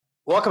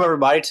Welcome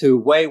everybody to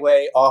Way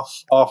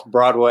Off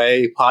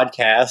Broadway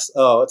podcast.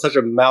 Oh, it's such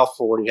a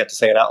mouthful when you have to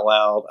say it out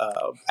loud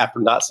after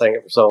not saying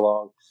it for so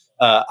long.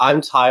 I'm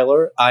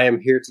Tyler. I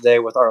am here today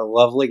with our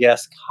lovely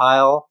guest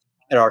Kyle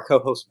and our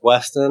co-host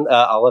Weston.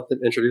 I'll let them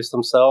introduce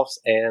themselves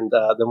and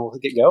then we'll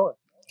get going.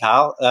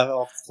 Kyle,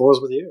 the floor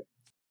is with you.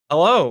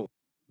 Hello,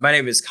 my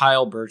name is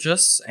Kyle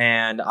Burgess,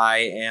 and I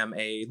am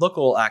a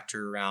local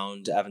actor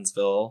around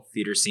Evansville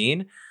theater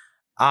scene.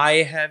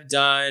 I have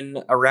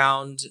done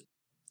around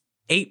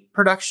 8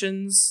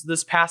 productions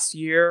this past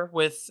year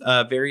with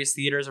various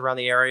theaters around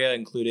the area,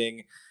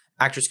 including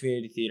Actors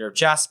Community Theatre of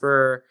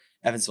Jasper,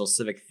 Evansville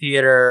Civic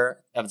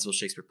Theater, Evansville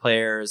Shakespeare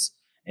Players,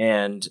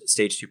 and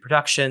STAGEtwo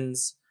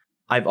Productions.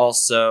 I've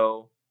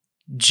also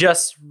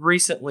just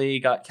recently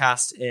got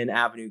cast in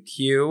Avenue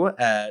Q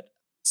at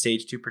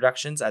STAGEtwo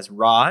Productions as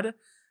Rod,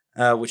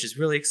 which is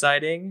really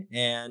exciting.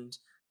 And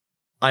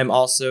I'm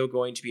also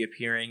going to be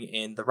appearing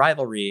in the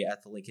Rivalry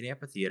at the Lincoln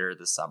Amphitheatre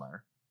this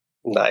summer.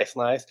 Nice.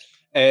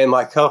 And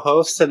my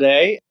co-host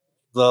today,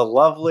 the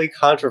lovely,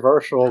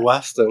 controversial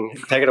Weston.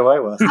 Take it away,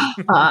 Weston.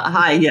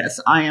 Hi,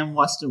 yes, I am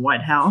Weston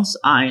Whitehouse.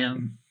 I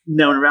am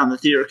known around the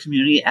theater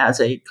community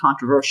as a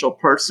controversial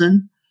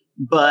person,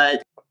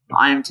 but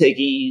I am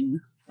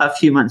taking a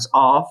few months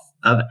off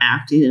of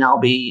acting, and I'll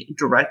be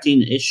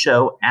directing a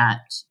show at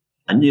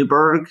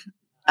Newburgh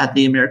at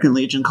the American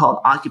Legion called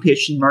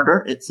Occupation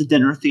Murder. It's a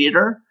dinner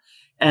theater.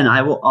 And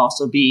I will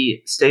also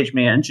be stage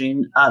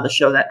managing the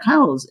show that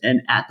Kyle is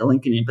in at the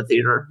Lincoln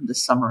Amphitheatre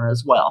this summer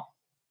as well.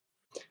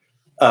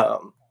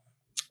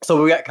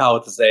 So we got Kyle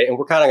with us today, and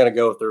we're kind of going to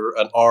go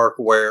through an arc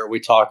where we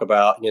talk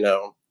about,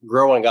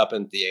 growing up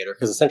in theater,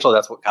 because essentially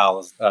that's what Kyle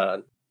has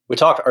done. We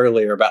talked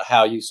earlier about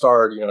how you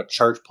started,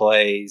 church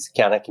plays,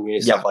 kind of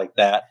community stuff like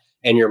that,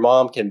 and your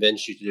mom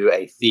convinced you to do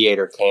a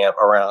theater camp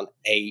around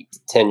 8 to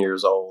 10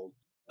 years old,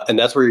 and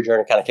that's where your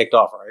journey kind of kicked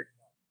off, right?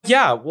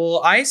 Yeah,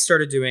 well, I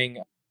started doing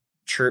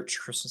church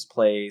Christmas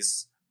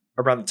plays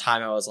around the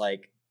time I was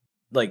like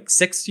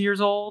 6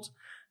 years old,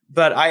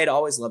 but I had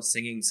always loved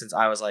singing since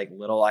I was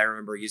little. I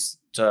remember used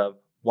to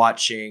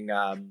watching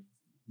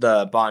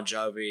the Bon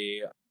Jovi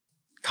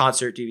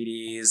concert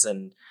DVDs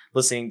and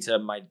listening to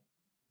my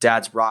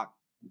dad's rock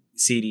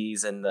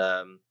CDs and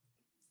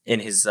in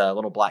his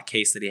little black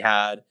case that he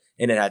had,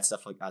 and it had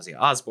stuff like Ozzy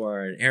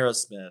Osbourne,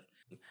 Aerosmith,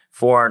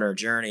 Foreigner,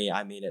 Journey.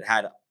 I mean, it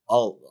had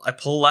a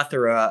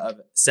plethora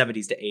of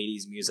 70s to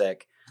 80s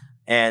music.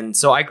 And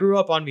so I grew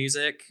up on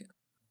music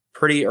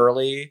pretty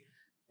early,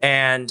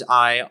 and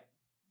I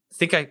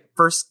think I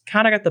first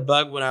kind of got the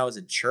bug when I was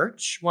in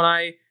church. When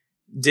I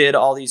did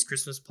all these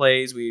Christmas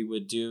plays, we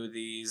would do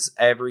these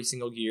every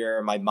single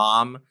year. My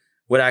mom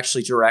would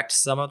actually direct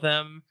some of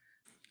them.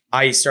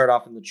 I started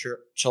off in the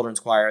children's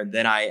choir, and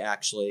then I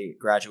actually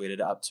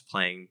graduated up to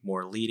playing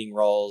more leading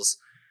roles.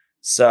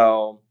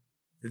 So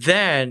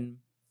then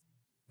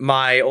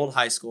my old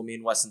high school, me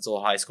and Weston's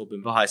old high school,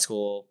 Boonville High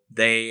School,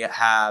 they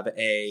have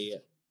a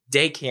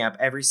day camp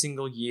every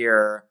single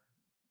year.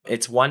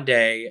 It's one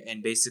day,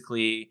 and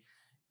basically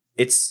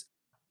it's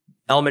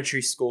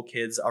elementary school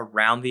kids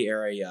around the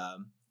area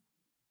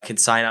can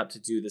sign up to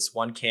do this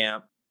one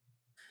camp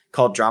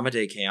called Drama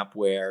Day Camp,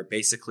 where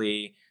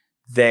basically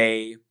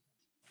they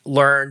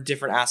learn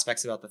different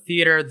aspects about the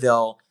theater.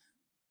 They'll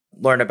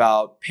learn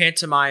about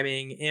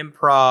pantomiming,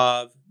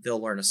 improv.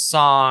 They'll learn a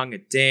song, a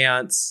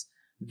dance.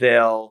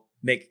 They'll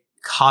make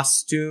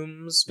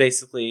costumes,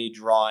 basically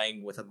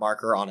drawing with a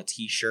marker on a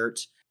t-shirt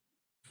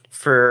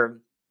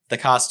for the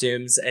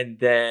costumes. And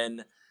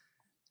then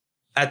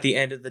at the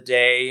end of the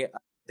day,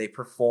 they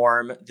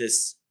perform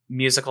this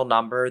musical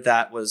number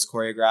that was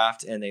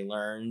choreographed and they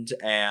learned,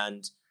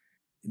 and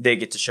they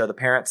get to show the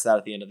parents that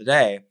at the end of the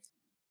day.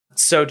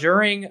 So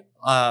during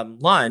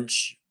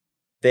lunch,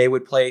 they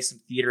would play some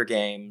theater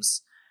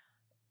games,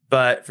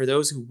 but for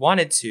those who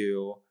wanted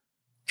to,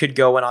 could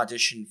go and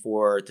audition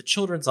for the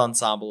children's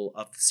ensemble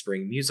of the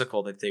spring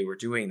musical that they were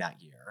doing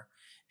that year.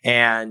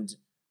 And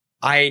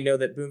I know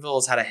that Boonville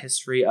has had a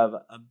history of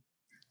a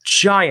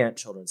giant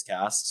children's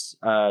cast.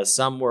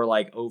 Some were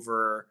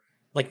over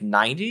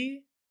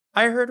 90,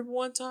 I heard of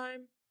one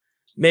time.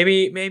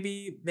 Maybe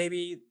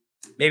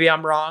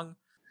I'm wrong.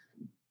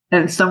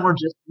 And some were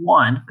just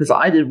one, because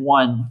I did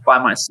one by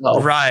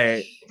myself.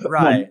 Right.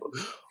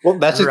 Well,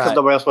 that's just because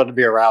nobody else wanted to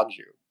be around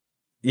you.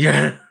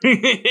 Yeah.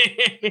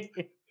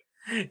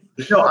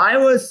 So I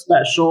was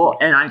special,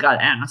 and I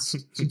got asked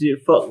to do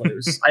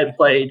Footloose. I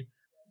played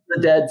the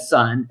dead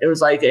son. It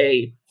was like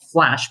a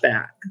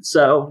flashback.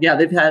 So yeah,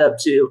 they've had up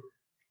to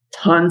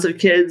tons of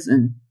kids,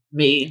 and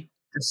me,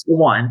 just the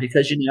one,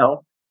 because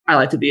I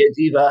like to be a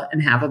diva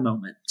and have a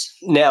moment.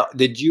 Now,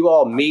 did you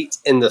all meet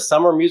in the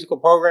summer musical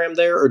program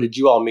there, or did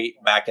you all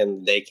meet back in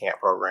the day camp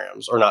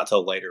programs, or not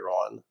till later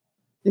on?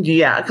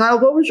 Yeah, Kyle,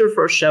 what was your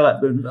first show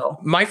at Boonville?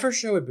 My first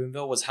show at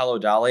Boonville was Hello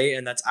Dolly,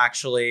 and that's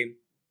actually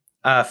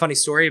a funny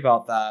story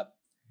about that.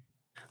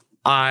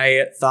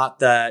 I thought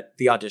that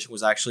the audition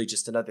was actually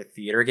just another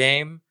theater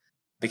game,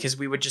 because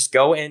we would just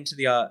go into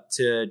the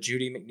to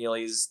Judy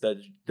McNeely's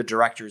the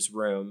director's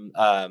room,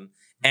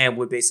 and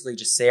would basically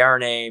just say our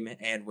name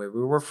and where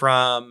we were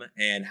from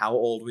and how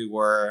old we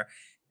were.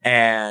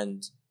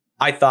 And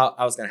I thought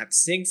I was going to have to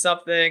sing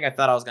something. I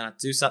thought I was going to have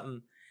to do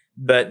something.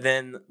 But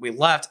then we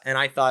left and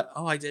I thought,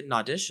 oh, I did an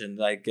audition.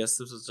 I guess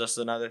this was just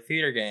another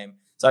theater game.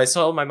 So I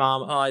told my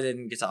mom, oh, I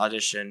didn't get to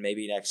audition,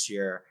 maybe next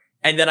year.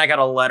 And then I got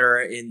a letter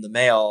in the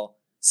mail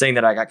saying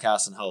that I got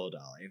cast in Hello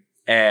Dolly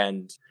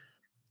and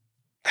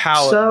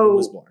how it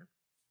was born.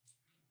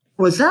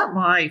 Was that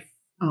my,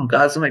 oh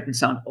God, this will make me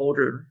sound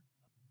older.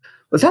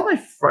 Was that my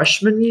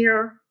freshman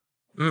year?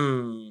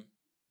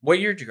 What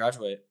year did you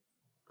graduate?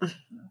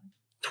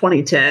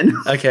 2010.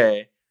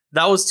 Okay.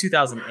 That was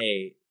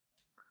 2008.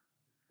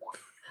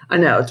 I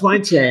know,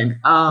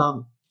 2010. I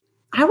want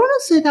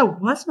to say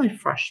that was my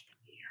freshman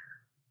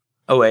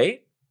year.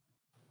 08?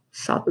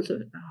 South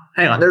Pacific.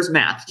 Hang on, there's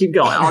math. Keep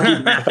going. I'll do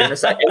the math in a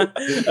second.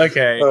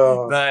 Okay.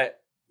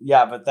 But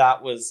that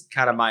was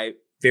kind of my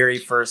very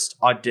first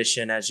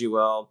audition, as you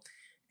will.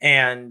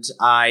 And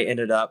I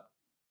ended up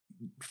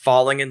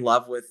falling in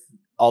love with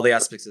all the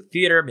aspects of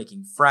theater,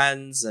 making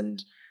friends,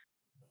 and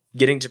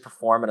getting to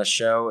perform in a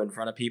show in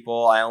front of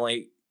people. I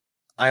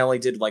only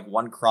did like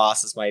one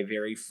cross as my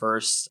very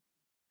first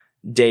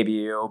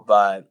debut,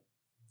 but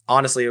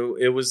honestly,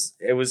 it was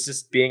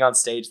just being on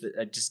stage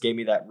that just gave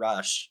me that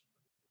rush.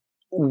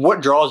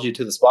 What draws you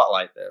to the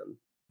spotlight then?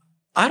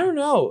 I don't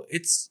know.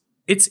 It's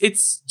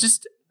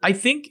just, I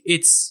think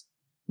it's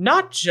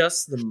not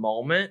just the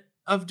moment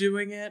of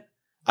doing it.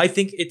 I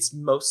think it's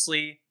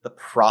mostly the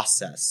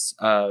process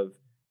of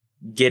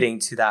getting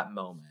to that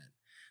moment.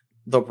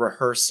 The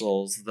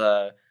rehearsals,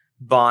 the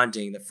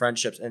bonding, the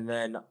friendships, and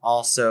then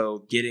also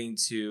getting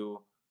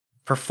to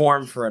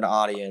perform for an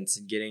audience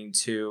and getting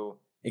to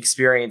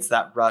experience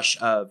that rush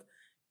of,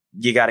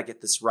 you got to get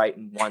this right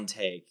in one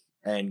take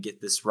and get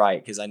this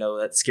right. Because I know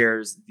that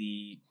scares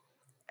the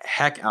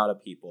heck out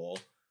of people,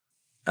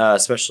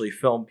 especially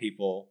film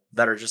people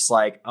that are just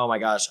like, oh my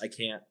gosh, I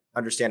can't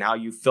understand how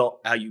you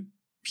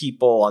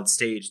people on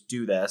stage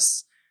do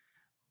this.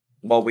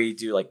 Well, we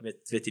do like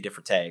 50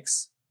 different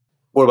takes.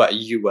 What about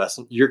you,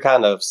 Weston? You're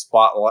kind of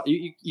spotlight.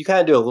 You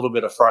kind of do a little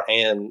bit of front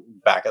and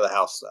back of the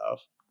house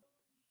stuff.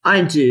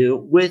 I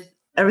do. With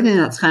everything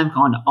that's kind of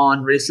gone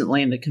on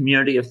recently in the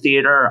community of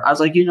theater, I was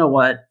like, you know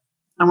what?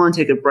 I want to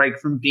take a break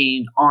from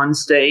being on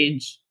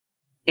stage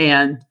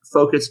and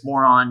focus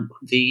more on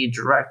the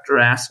director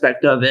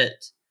aspect of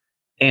it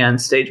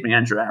and stage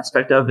manager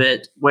aspect of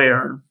it,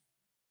 where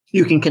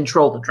you can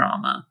control the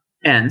drama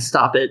and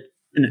stop it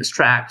in its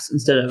tracks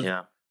instead of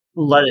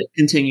let it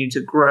continue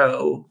to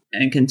grow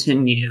and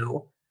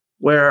continue.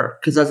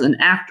 Because as an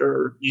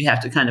actor, you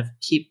have to kind of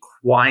keep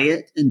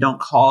quiet and don't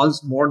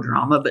cause more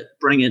drama, but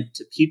bring it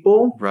to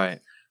people. Right.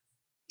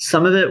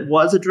 Some of it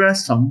was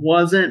addressed, some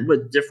wasn't,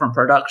 with different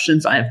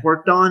productions I have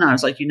worked on. I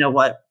was like, you know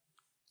what?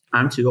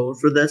 I'm too old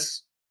for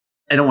this.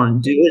 I don't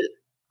want to do it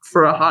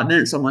for a hot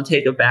minute, so I'm going to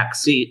take a back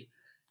seat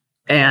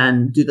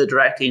and do the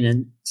directing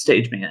and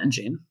stage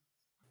managing.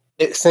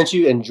 Since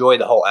you enjoy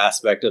the whole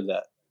aspect of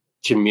that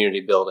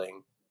community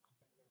building,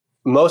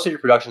 most of your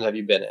productions have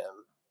you been in?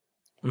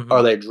 Mm-hmm.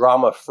 Are they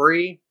drama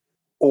free,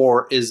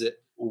 or is it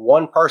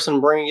one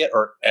person bringing it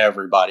or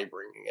everybody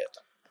bringing it?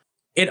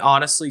 It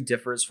honestly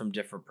differs from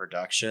different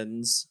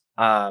productions.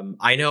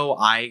 I know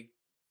I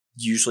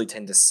usually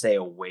tend to stay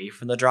away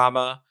from the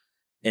drama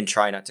and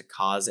try not to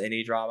cause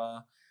any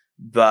drama.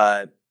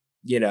 But,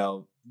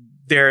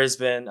 there has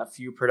been a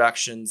few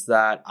productions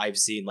that I've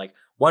seen, like,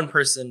 one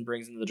person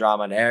brings in the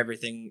drama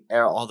and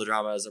all the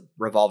drama is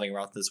revolving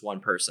around this one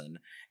person.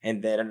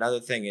 And then another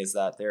thing is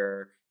that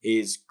there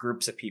is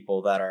groups of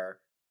people that are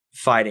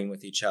fighting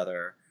with each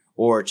other,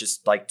 or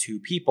just like two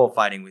people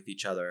fighting with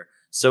each other.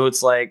 So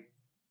it's like,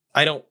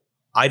 I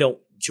don't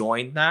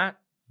join that,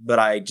 but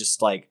I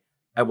just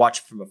I watch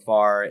it from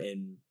afar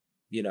and,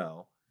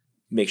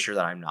 make sure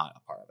that I'm not a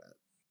part of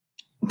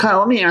it. Kyle,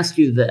 let me ask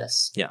you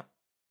this. Yeah.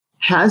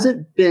 Has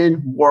it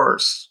been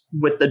worse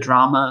with the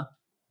drama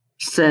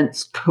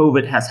since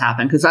COVID has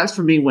happened? Because that's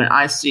for me when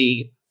I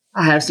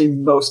have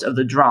seen most of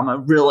the drama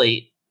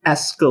really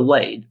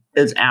escalate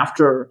is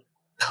after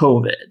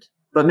COVID.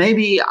 But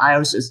maybe I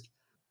was just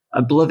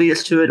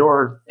oblivious to it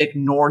or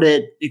ignored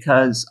it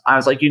because I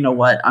was like, you know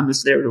what? I'm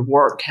just there to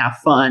work, have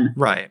fun.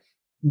 Right.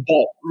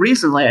 But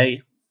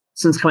recently,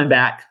 since coming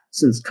back,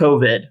 since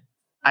COVID,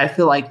 I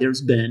feel like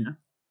there's been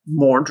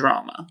more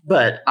drama.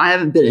 But I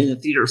haven't been in the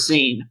theater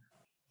scene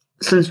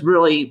since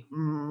really,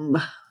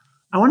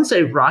 I want to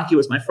say Rocky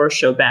was my first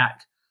show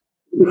back,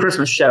 the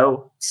Christmas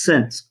show,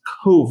 since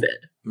COVID.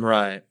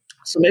 Right.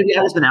 So maybe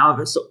I was been out of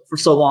it for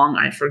so long,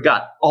 I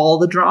forgot all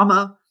the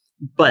drama.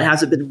 But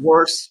has it been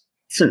worse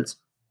since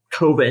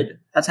COVID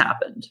has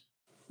happened?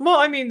 Well,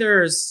 I mean,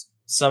 there's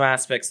some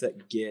aspects that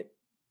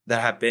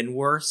have been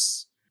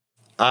worse.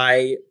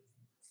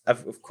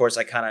 Of course,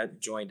 I kind of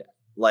joined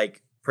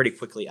pretty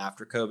quickly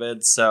after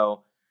COVID.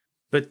 So,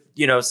 but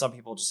some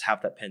people just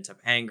have that pent up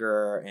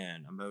anger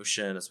and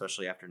emotion,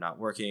 especially after not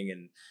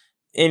working.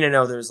 And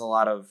there's a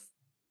lot of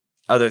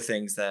other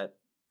things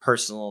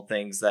personal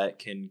things that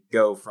can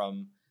go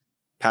from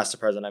past to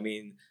present. I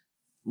mean,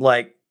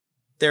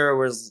 there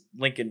was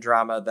Lincoln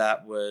drama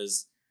that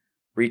was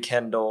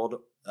rekindled,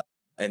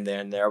 and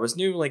then there was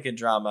new Lincoln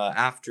drama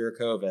after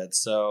COVID.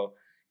 So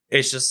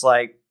it's just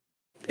like,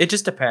 it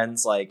just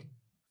depends. Like,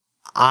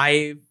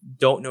 I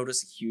don't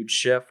notice a huge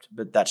shift,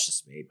 but that's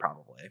just me,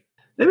 probably.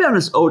 Maybe I'm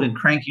just old and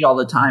cranky all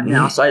the time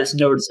now, so I just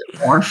notice it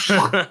more.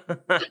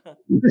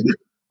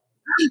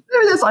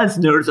 Maybe that's why I just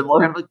notice it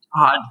more. I'm like,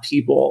 God,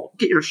 people,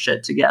 get your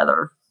shit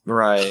together.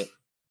 Right.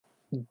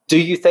 Do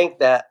you think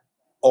that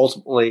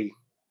ultimately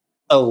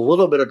a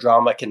little bit of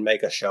drama can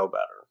make a show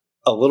better?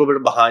 A little bit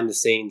of behind the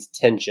scenes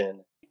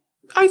tension?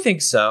 I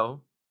think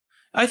so.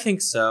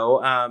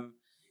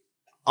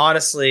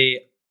 Honestly,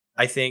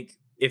 I think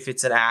if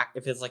it's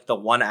like the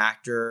one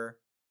actor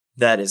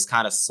that is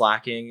kind of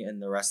slacking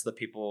and the rest of the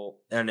people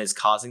and is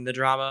causing the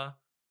drama,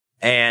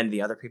 and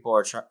the other people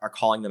are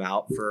calling them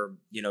out for,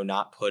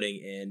 not putting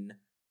in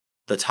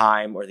the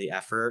time or the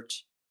effort,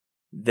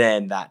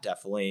 then that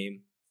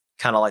definitely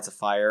kind of lights a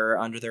fire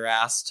under their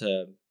ass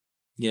to,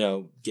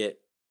 get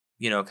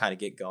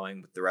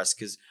going with the rest.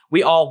 Because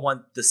we all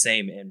want the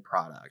same end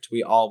product.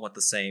 We all want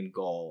the same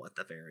goal at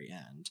the very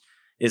end,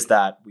 is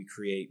that we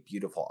create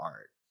beautiful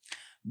art.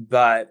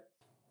 But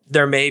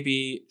there may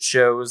be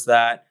shows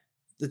that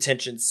the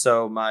tension's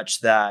so much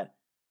that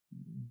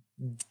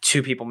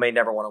two people may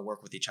never want to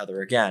work with each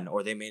other again,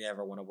 or they may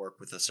never want to work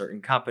with a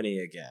certain company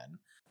again.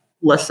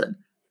 Listen,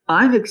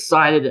 I'm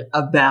excited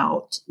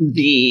about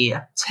the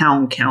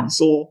town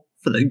council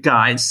for the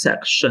guys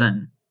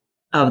section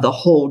of the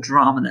whole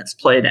drama that's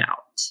played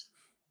out.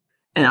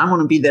 And I'm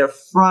going to be there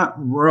front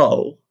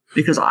row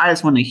because I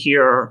just want to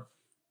hear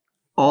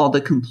all the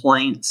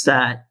complaints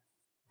that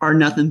are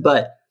nothing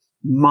but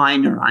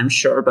minor, I'm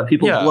sure, but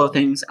people blow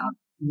things out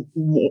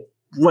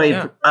way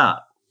out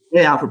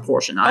of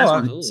proportion. I just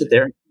want to sit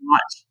there and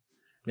watch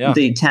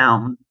the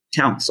town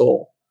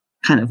council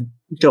kind of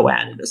go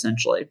at it,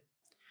 essentially.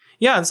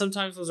 Yeah, and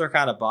sometimes those are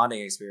kind of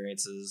bonding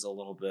experiences a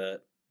little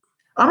bit.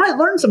 I might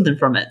learn something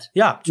from it.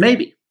 Yeah, true.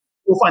 Maybe.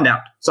 We'll find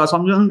out. So that's why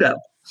I'm going to go.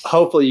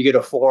 Hopefully you get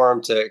a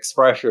forum to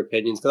express your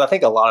opinions, because I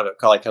think a lot of it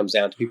probably comes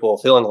down to people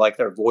feeling like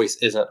their voice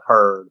isn't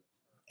heard.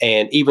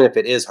 And even if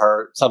it is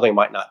heard, something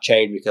might not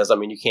change because,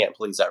 you can't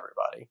please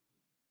everybody.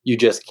 You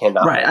just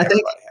cannot make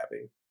everybody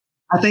happy.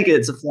 I think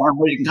it's a forum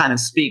where you can kind of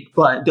speak,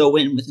 but go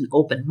in with an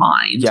open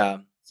mind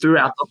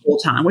throughout the whole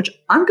time, which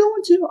I'm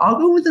going to. I'll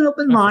go with an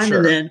open mind,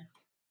 and then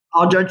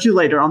I'll judge you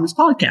later on this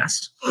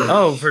podcast.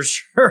 Oh, for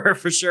sure.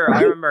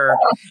 I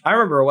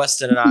remember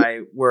Weston and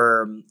I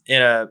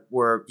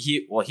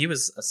he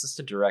was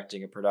assistant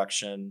directing a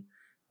production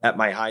at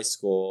my high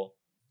school,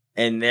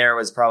 and there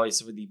was probably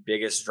some of the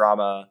biggest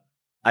drama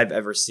I've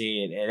ever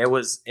seen, and it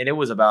was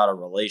about a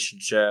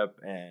relationship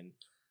and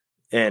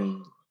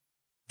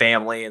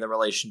family in the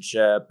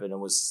relationship, and it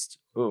was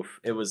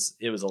it was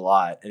a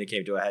lot, and it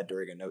came to a head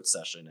during a note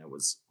session. It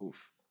was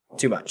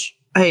too much.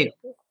 Hey,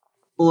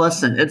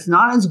 listen, it's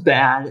not as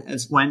bad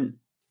as when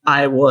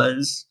I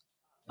was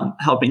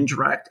helping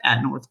direct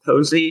at North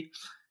Posey,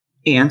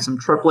 and some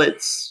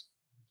triplets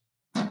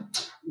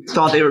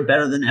thought they were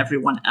better than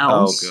everyone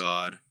else. Oh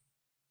God!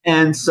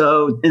 And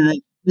so,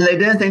 they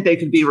didn't think they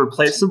could be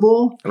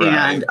replaceable,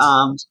 right.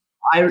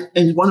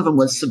 And one of them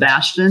was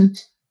Sebastian,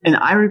 and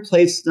I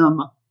replaced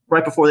them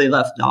right before they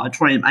left the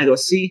auditorium. I go,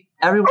 see,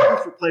 everyone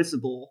is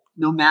replaceable,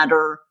 no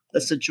matter the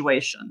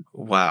situation.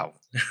 Wow.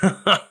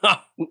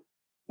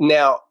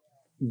 Now,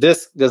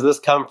 does this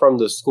come from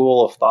the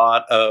school of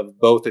thought of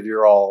both of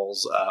your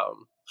all's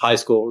high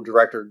school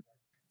director?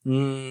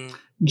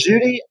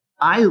 Judy,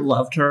 I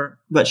loved her,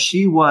 but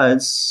she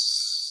was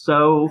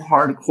so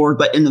hardcore,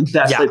 but in the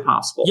best way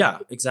possible. Yeah,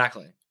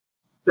 exactly.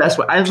 Best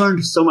way. I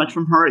learned so much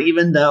from her,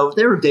 even though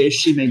there were days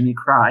she made me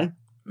cry.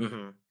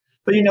 Mm-hmm.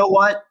 But you know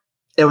what?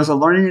 It was a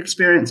learning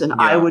experience, and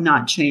I would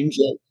not change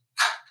it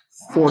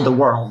for the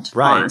world,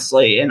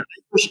 honestly. And I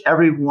wish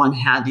everyone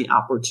had the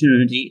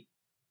opportunity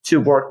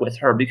to work with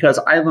her, because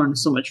I learned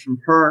so much from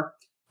her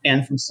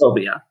and from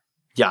Sylvia.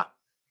 Yeah.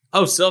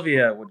 Oh,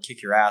 Sylvia would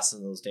kick your ass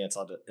in those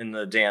in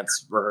the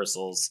dance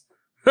rehearsals.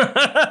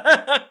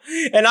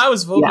 And I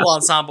was vocal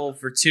ensemble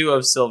for 2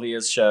 of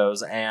Sylvia's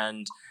shows,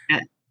 and I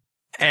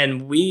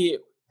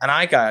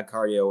got a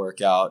cardio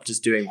workout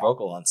just doing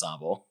vocal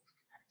ensemble.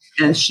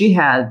 And she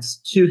had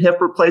 2 hip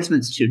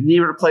replacements, 2 knee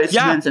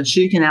replacements, and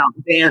she can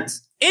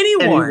out-dance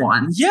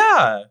anyone.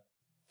 Yeah.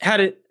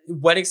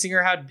 Wedding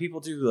Singer had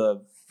people do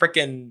the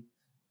freaking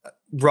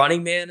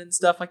Running Man and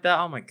stuff like that.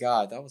 Oh my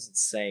God, that was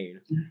insane.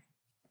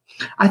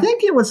 I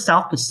think it was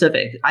South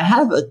Pacific. I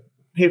have a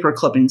paper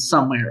clipping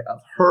somewhere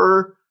of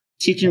her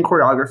teaching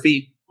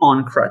choreography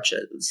on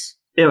crutches.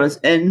 It was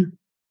in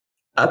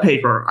a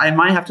paper. I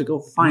might have to go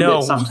find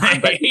it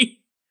sometime. But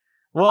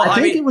well,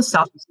 I think it was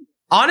South Pacific.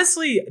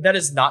 Honestly, that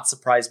does not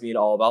surprise me at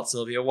all about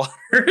Sylvia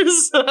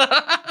Waters.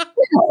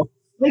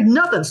 Like,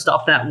 nothing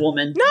stopped that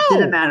woman. No. It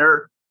didn't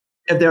matter.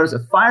 If there was a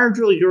fire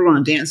drill, you were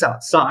going to dance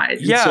outside.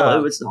 And so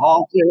it was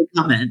all clear to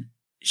come in.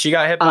 She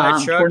got hit by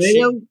a truck.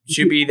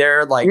 She'd be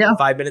there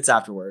 5 minutes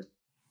afterward.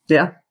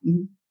 Yeah.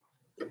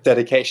 Mm-hmm.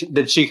 dedication.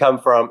 Did she come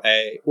from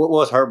what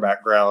was her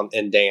background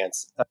in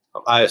dance?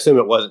 I assume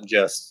it wasn't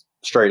just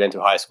straight into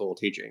high school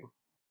teaching.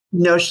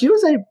 No, she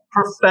was a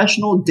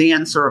professional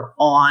dancer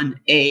on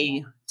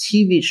a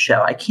TV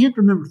show. I can't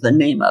remember the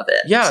name of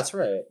it. Yeah, that's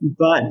right.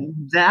 But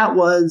that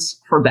was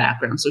her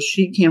background. So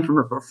she came from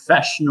a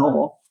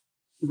professional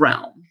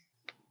realm.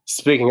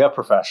 Speaking of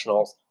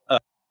professionals,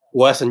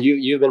 Weston,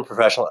 you've been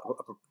professional.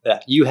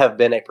 You have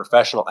been a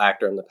professional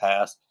actor in the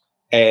past,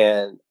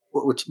 and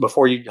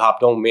before you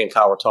hopped on, me and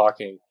Kyle were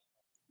talking.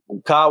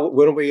 Kyle,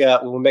 when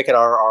we're making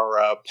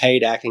our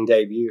paid acting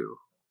debut,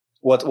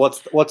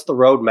 what's the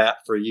roadmap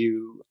for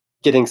you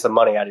getting some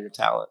money out of your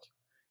talent?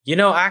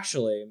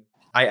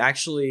 I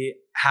actually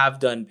have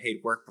done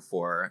paid work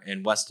before,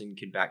 and Weston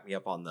can back me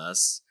up on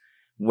this.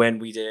 When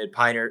we did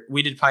Pioneer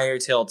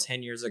Tale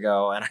 10 years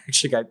ago, and I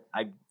actually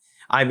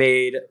I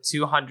made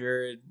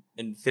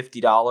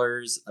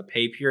 $250 a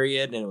pay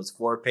period, and it was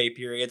 4 pay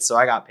periods, so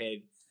I got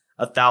paid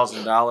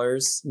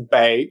 $1,000.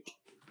 Bake.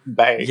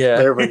 Yeah.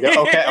 There we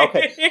go.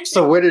 Okay.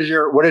 So what is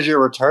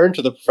your return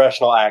to the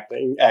professional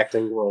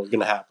acting world going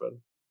to happen?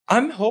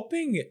 I'm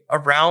hoping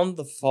around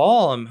the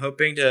fall. I'm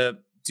hoping to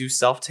do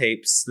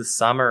self-tapes this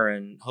summer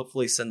and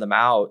hopefully send them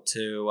out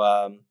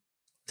to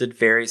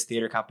various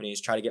theater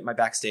companies, try to get my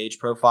backstage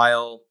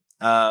profile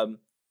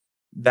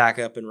back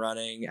up and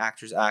running,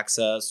 Actors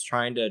Access,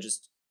 trying to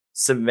just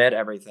submit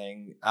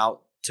everything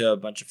out to a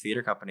bunch of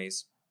theater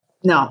companies.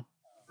 No.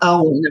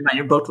 Oh, never mind,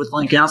 you're booked with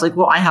Lincoln. I was like,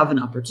 well, I have an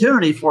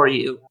opportunity for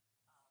you.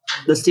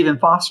 The Stephen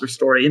Foster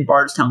story in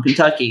Bardstown,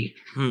 Kentucky.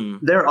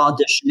 They're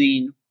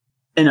auditioning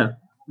in a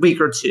week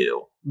or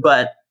two,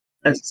 but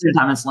at the same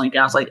time it's Lincoln.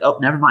 I was like, oh,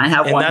 never mind, I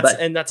have one.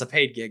 And that's a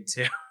paid gig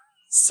too.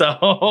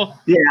 So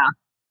yeah.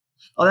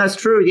 Oh, that's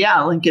true.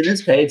 Yeah, Lincoln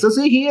is paid. So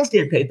see, he is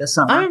getting paid this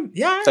summer.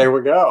 There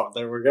we go.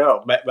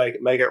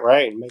 Make it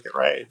rain.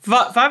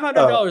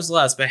 $500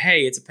 less, but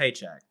hey, it's a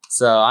paycheck.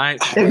 So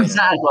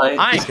exactly.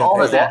 I ain't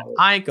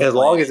complaining. As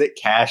long as it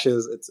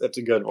cashes, it's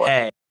a good one.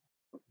 Hey.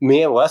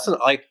 Me and Weston,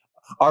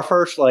 our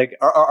first,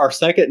 our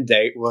second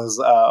date was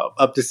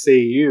up to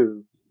see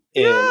you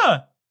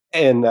the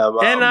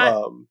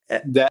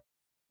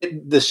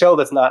show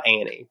that's not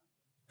Annie.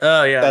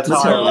 Oh yeah, that's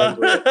how I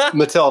remember it.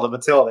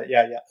 Matilda.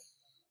 Yeah.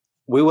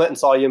 We went and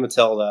saw you in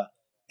Matilda,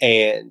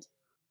 and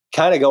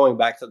kind of going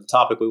back to the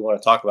topic we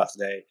want to talk about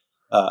today,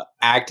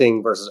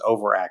 acting versus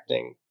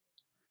overacting.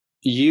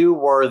 You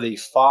were the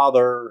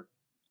father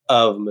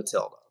of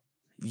Matilda.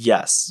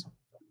 Yes.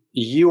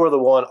 You were the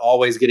one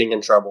always getting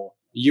in trouble.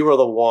 You were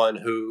the one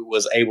who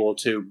was able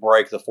to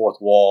break the fourth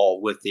wall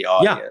with the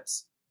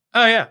audience.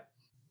 Yeah. Oh yeah.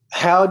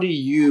 How do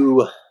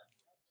you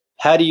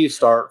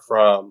start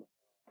from,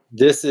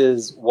 this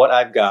is what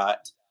I've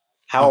got,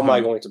 how am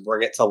I going to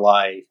bring it to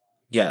life?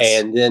 Yes.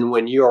 And then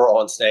when you are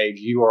on stage,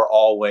 you are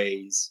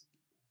always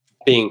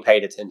being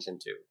paid attention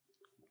to.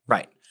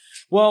 Right.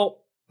 Well,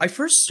 I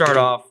first start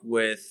off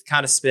with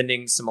kind of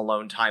spending some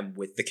alone time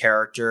with the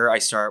character. I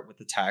start with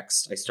the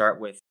text. I start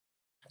with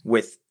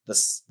the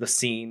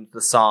scene, the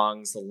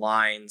songs, the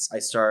lines. I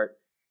start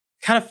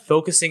kind of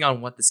focusing on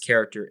what this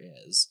character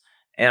is.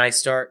 And I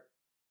start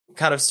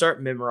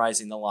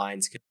memorizing the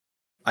lines.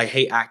 I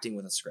hate acting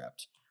with a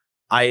script.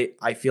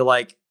 I feel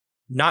like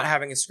not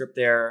having a script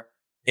there,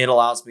 it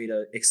allows me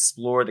to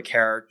explore the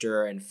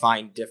character and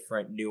find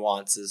different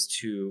nuances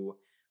to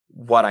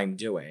what I'm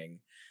doing.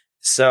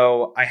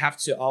 So I have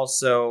to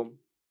also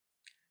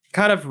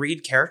kind of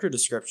read character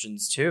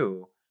descriptions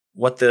too.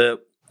 What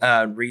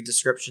read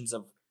descriptions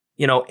of,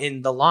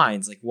 in the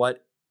lines, like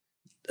what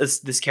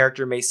this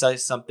character may say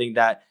something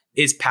that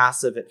is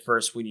passive at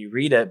first when you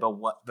read it,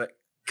 but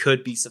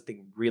could be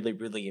something really,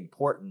 really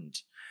important.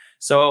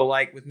 So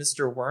like with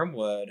Mr.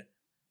 Wormwood,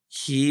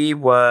 he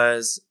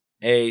was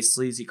a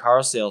sleazy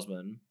car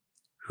salesman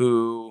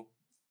who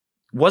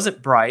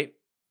wasn't bright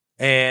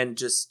and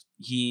just,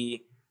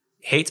 he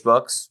hates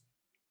books.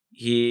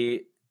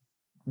 He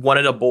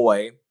wanted a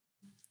boy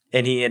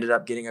and he ended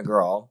up getting a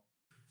girl.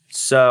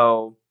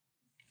 So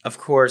of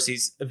course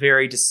he's a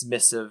very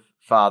dismissive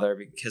father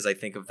because I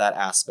think of that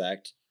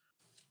aspect.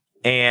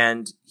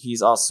 And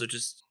he's also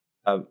just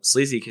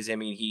sleazy because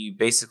he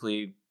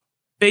basically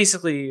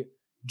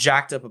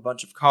jacked up a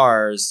bunch of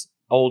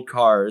old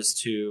cars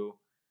to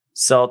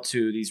sell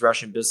to these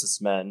Russian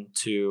businessmen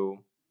to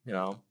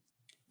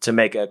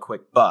make a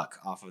quick buck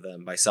off of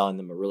them by selling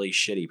them a really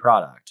shitty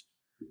product.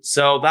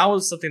 So that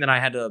was something that I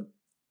had to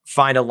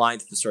find a line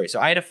through the story. So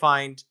I had to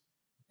find,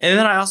 and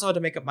then I also had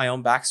to make up my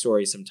own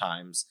backstory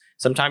sometimes.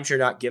 Sometimes you're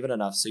not given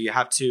enough, so you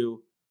have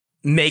to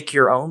make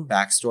your own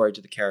backstory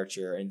to the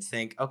character and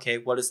think, okay,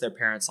 what is their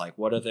parents like?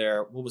 What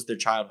was their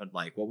childhood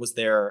like? What was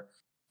their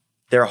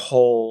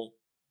whole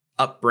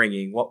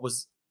upbringing?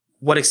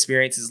 What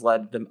experiences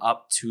led them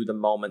up to the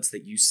moments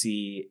that you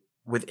see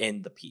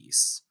within the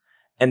piece?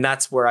 And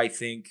that's where I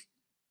think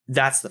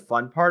that's the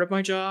fun part of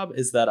my job,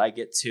 is that I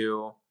get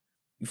to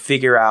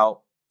figure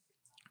out,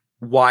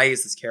 why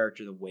is this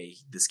character the way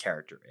this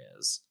character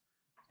is?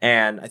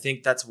 And I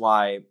think that's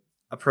why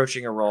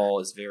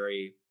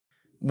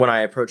when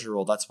I approach a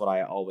role, that's what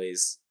I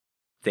always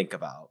think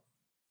about.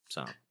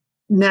 So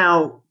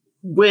now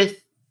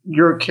with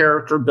your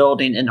character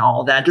building and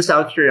all that, just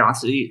out of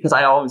curiosity, because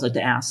I always like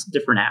to ask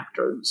different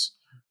actors.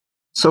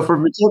 So for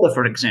Matilda,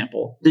 for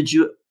example, did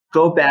you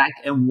go back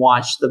and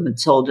watch the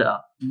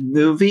Matilda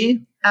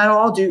movie at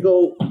all? Do you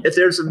go, if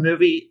there's a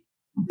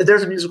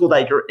musical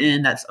that you're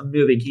in that's a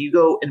movie, do you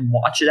go and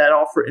watch it at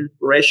all for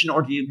inspiration,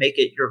 or do you make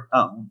it your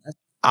own?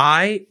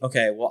 I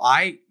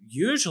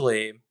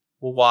usually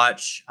will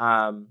watch,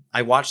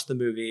 I watch the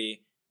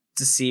movie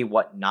to see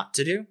what not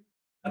to do,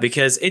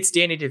 because it's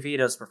Danny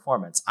DeVito's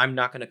performance. I'm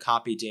not going to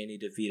copy Danny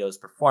DeVito's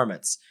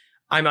performance.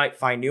 I might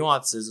find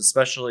nuances,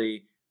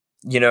 especially,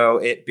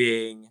 it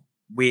being,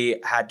 we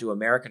had to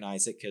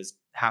Americanize it because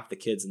half the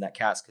kids in that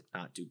cast could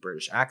not do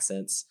British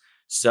accents.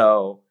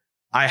 So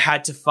I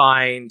had to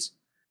find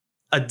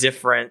a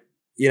different,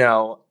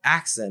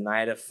 accent. I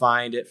had to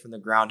find it from the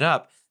ground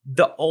up.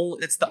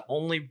 It's the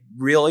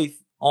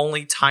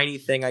only tiny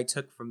thing I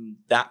took from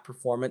that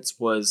performance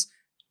was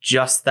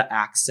just the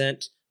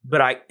accent.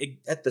 But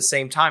at the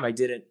same time, I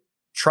didn't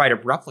try to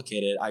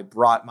replicate it. I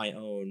brought my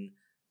own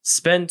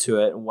spin to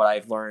it, and what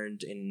I've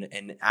learned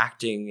in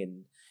acting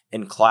and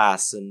in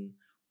class, and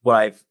what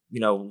I've,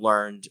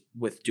 learned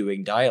with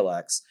doing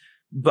dialects.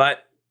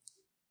 But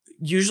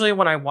usually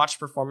when I watch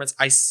performance,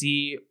 I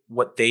see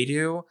what they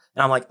do,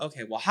 and I'm like,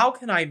 okay, well, how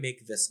can I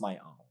make this my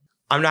own?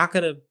 I'm not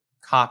going to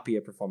copy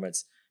a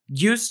performance.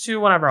 Used to,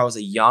 whenever I was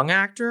a young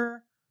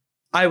actor,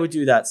 I would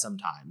do that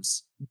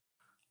sometimes.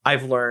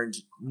 I've learned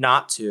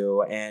not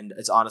to, and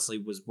it's honestly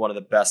was one of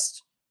the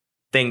best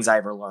things I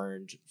ever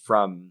learned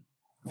from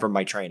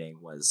my training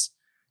was,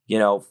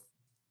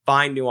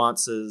 find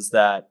nuances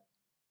that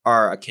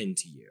are akin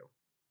to you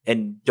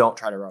and don't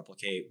try to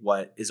replicate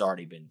what has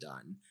already been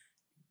done.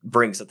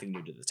 Bring something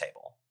new to the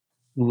table.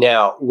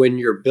 Now, when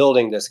you're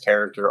building this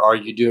character, are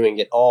you doing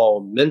it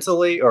all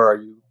mentally, or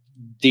are you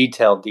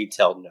detailed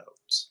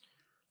notes?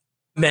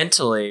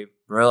 Mentally,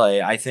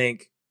 really. I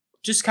think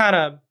just kind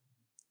of,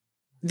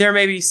 there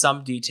may be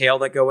some detail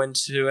that go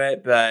into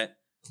it, but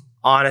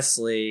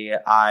honestly,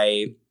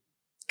 I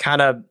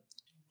kind of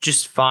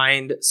just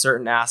find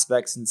certain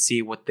aspects and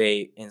see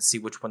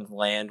which ones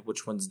land,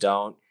 which ones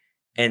don't,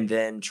 and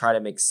then try to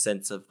make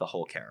sense of the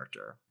whole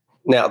character.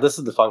 Now, this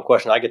is the fun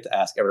question I get to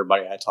ask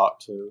everybody I talk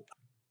to.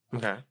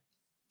 Okay.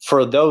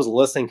 For those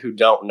listening who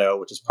don't know,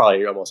 which is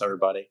probably almost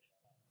everybody,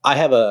 I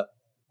have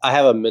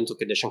a mental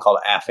condition called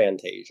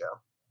aphantasia.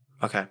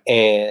 Okay.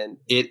 And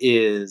it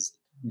is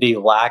the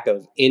lack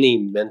of any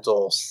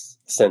mental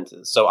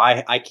senses. So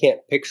I can't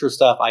picture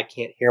stuff. I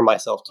can't hear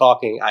myself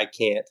talking. I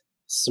can't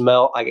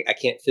smell. I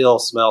can't feel,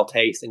 smell,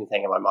 taste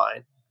anything in my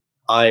mind.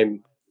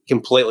 I'm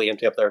completely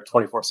empty up there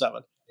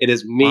 24/7. It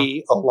is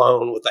me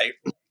alone with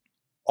a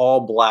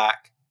all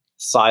black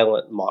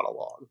silent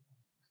monologue.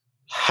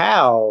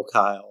 How,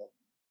 Kyle,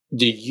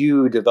 do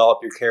you develop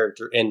your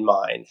character in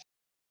mind?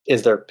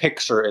 Is there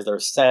picture? Is there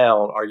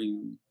sound? Are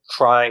you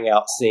trying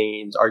out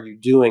scenes? Are you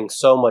doing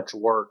so much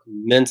work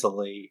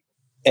mentally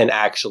and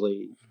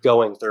actually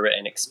going through it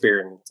and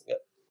experiencing it?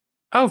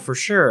 Oh, for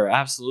sure.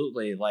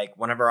 Absolutely. Like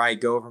whenever I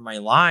go over my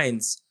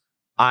lines,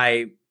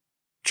 I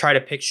try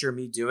to picture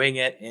me doing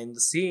it in the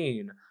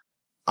scene.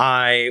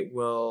 And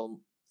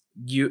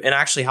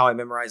actually how I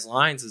memorize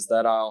lines is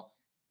that I'll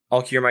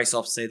hear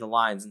myself say the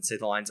lines and say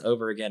the lines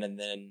over again.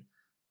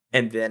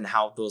 And then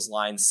how those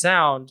lines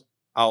sound,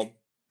 I'll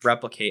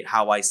replicate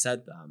how I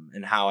said them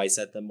and how I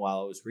said them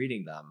while I was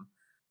reading them.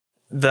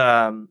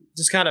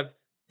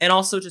 And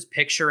also just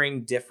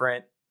picturing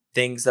different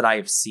things that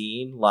I've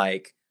seen,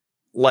 like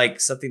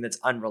something that's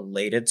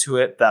unrelated to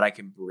it that I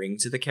can bring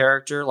to the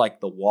character,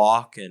 like the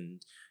walk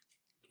and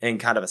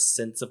kind of a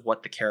sense of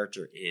what the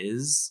character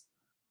is.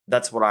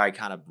 That's what I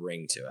kind of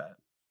bring to it.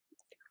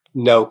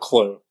 No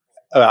clue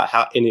about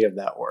how any of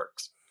that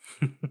works.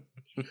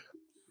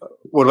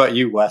 What about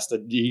you,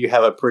 Weston? Do you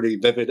have a pretty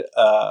vivid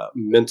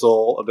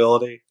mental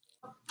ability?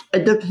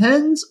 It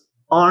depends,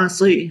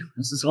 honestly.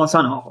 This is going to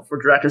sound awful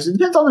for directors. It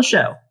depends on the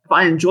show. If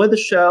I enjoy the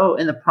show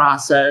in the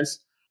process,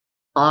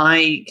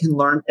 I can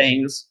learn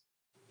things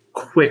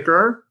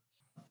quicker.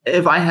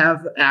 If I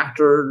have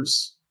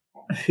actors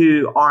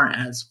who aren't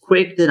as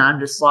quick, then I'm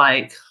just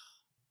like,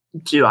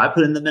 do I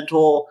put in the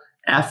mental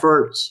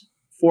effort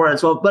for it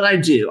as well? But I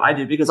do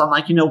because I'm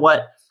like, you know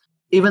what?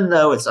 Even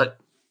though it's a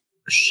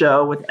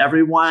show with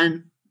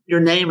everyone,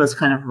 your name is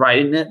kind of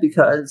writing it,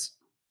 because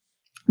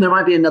there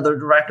might be another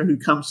director who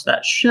comes to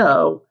that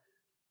show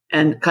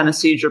and kind of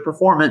sees your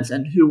performance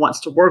and who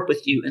wants to work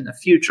with you in the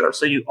future.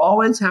 So you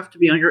always have to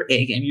be on your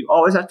A game. You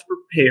always have to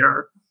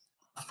prepare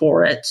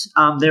for it.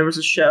 There was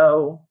a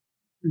show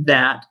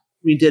that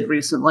we did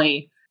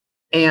recently,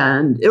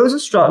 and it was a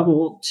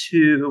struggle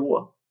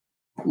to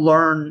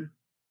learn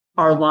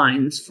our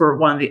lines for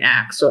one of the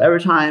acts. So every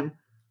time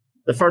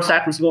the first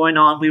act was going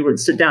on, we would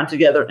sit down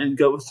together and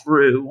go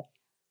through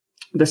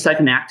the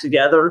second act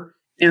together.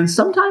 And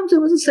sometimes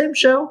it was the same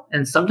show,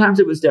 and sometimes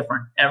it was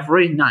different.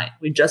 Every night,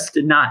 we just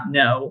did not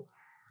know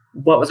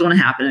what was going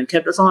to happen, and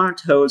kept us on our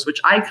toes, which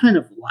I kind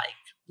of like.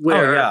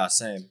 Oh, yeah,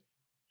 same.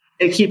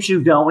 It keeps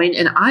you going,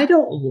 and I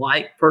don't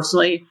like,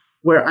 personally,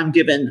 where I'm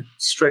given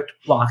strict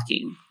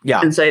blocking.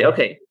 Yeah. And say,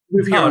 okay,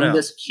 move here on no.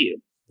 this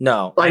cue.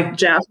 No. Like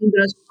Jasmine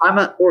does, I'm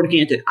an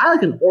organic. I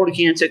like an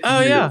organic move.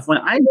 Yeah. When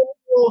I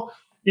know,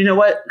 you know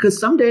what? Because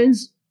some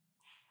days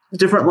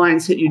different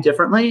lines hit you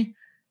differently.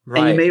 Right.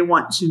 And you may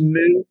want to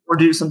move or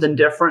do something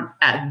different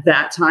at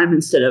that time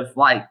instead of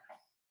like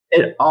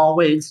it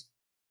always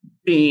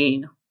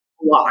being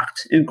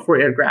locked and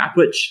choreographed,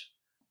 which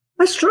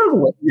I struggle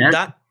with.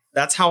 Man.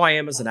 That's how I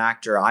am as an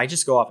actor. I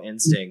just go off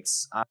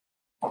instincts.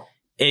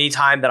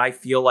 Anytime that I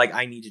feel like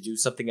I need to do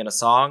something in a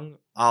song,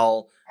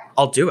 I'll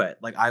do it.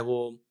 Like I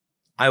will.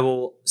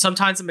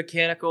 Sometimes I'm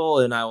mechanical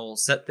and I will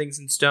set things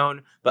in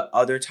stone, but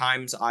other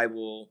times I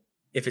will,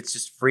 if it's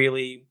just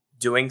freely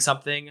doing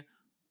something,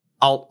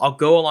 I'll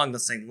go along the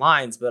same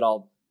lines, but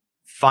I'll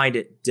find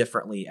it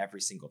differently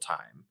every single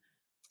time.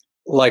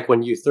 Like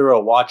when you threw a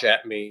watch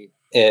at me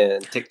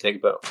in Tick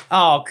Tick Boom.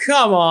 Oh,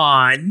 come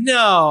on.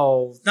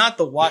 No, not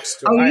the watch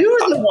story. Oh, you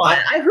were the one.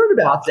 I heard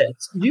about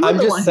this. I'm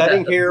just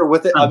sitting here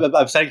with it.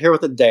 I'm sitting here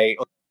with a date.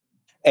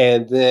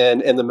 And then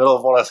in the middle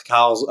of one of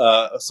Kyle's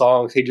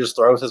songs, he just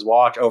throws his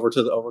watch over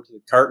to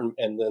the curtain,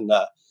 and then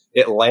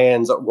it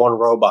lands one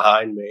row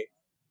behind me.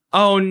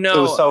 Oh no!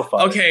 It was so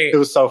funny. Okay, it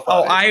was so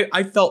funny. Oh,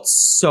 I felt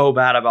so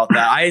bad about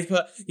that.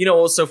 What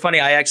was so funny?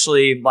 I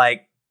actually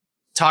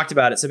talked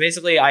about it. So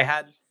basically,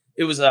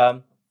 it was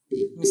let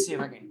me see if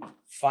I can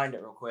find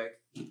it real quick.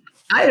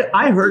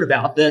 I heard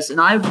about this, and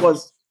I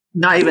was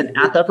not even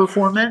at the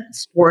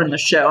performance or in the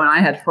show, and I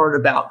had heard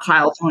about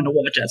Kyle throwing a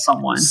watch at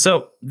someone.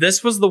 So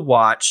this was the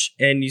watch,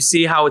 and you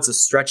see how it's a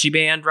stretchy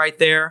band right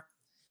there?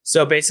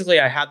 So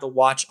basically, I had the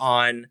watch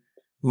on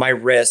my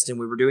wrist, and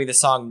we were doing the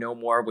song No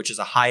More, which is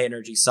a high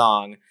energy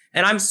song,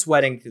 and I'm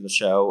sweating through the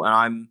show, and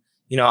I'm,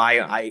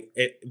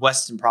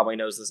 Weston probably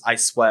knows this, I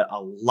sweat a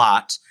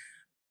lot.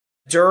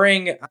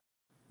 During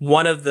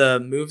one of the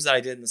moves that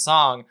I did in the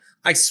song,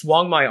 I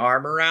swung my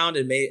arm around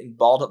and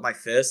balled up my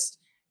fist,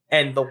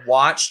 and the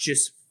watch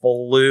just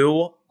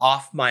flew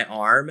off my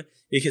arm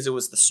because it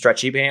was the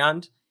stretchy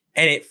band,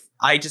 and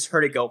I just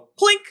heard it go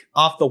plink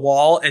off the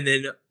wall and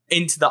then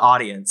into the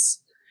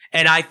audience,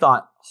 and I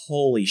thought,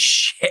 holy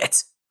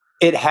shit.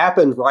 It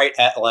happened right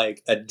at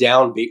like a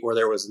downbeat where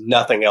there was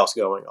nothing else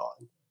going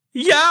on.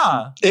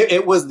 Yeah.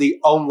 It was the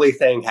only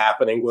thing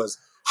happening was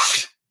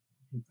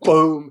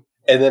boom,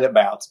 and then it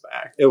bounced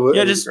back. It was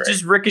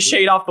just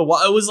ricocheted off the wall.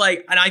 It was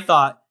like, and I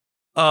thought,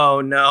 oh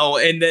no.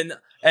 And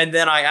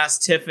then I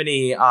asked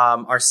Tiffany,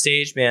 our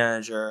stage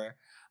manager,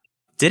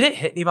 did it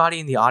hit anybody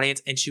in the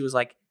audience? And she was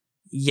like,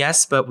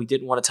 yes, but we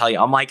didn't want to tell you.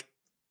 I'm like,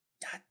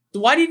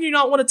 why did you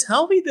not want to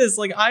tell me this?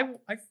 Like I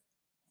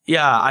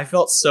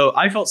felt so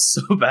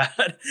bad.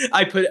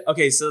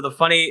 So the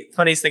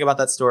funniest thing about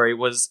that story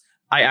was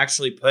I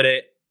actually put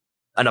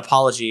an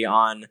apology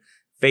on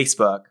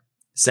Facebook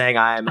saying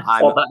I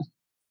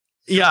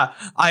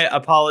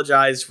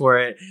apologized for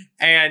it.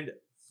 And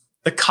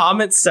the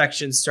comments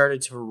section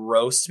started to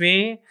roast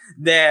me.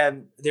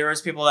 Then there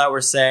was people that were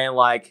saying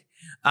like,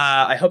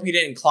 I hope you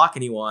didn't clock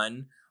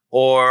anyone,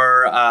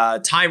 or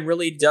time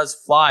really does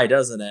fly,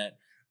 doesn't it?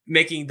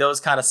 Making those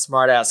kind of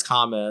smart ass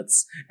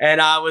comments.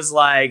 And I was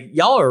like,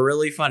 y'all are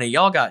really funny.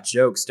 Y'all got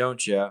jokes,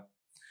 don't you?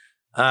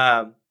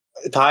 Time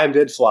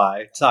did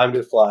fly.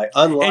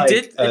 Unlike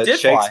it did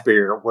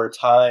Shakespeare, where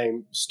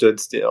time stood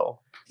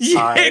still.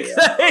 Yeah,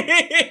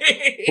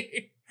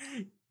 exactly.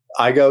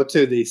 I go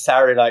to the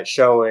Saturday night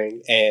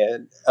showing,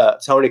 and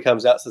Tony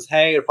comes out and says,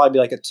 hey, it'll probably be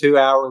like a 2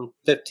 hour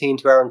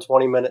and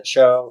 20 minute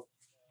show.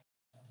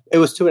 It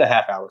was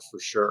 2.5 hours for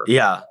sure.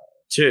 Yeah.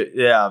 2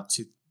 hours,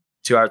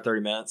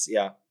 30 minutes.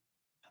 Yeah.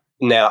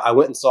 Now, I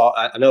went and saw,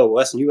 I know,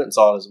 Weston, you went and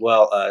saw it as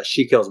well.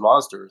 She Kills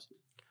Monsters.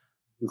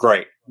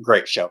 Great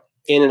show.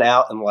 In and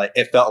out, and like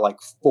it felt like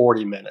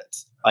 40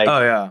 minutes. Like,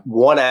 oh, yeah.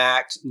 One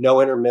act, no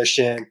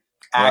intermission.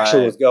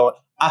 Action was going.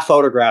 I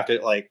photographed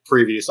it like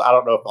preview, so I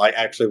don't know if like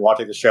actually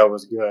watching the show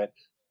was good.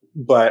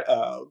 But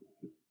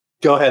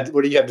go ahead.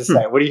 What do you have to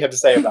say? What do you have to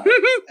say about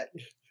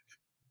it?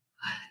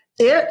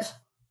 It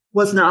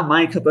was not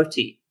my cup of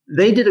tea.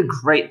 They did a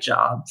great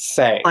job.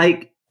 Same.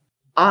 Like,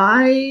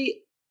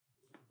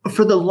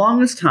 for the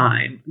longest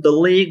time, the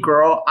lead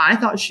girl, I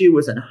thought she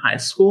was in high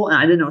school, and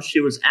I didn't know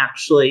she was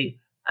actually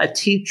a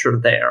teacher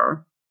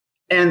there.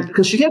 And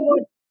because she kept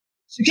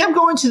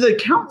going to the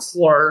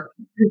counselor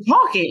and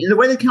talking, and the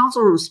way the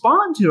counselor would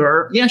respond to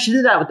her, yeah, she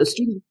did that with the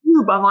student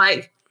group. I'm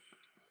like,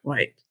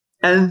 wait.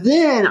 And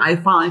then I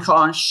finally caught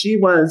on she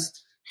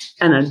was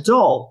an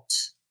adult.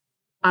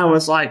 I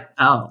was like,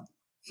 oh.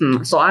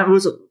 So I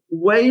was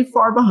way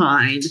far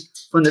behind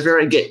from the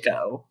very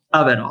get-go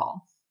of it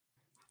all.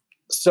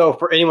 So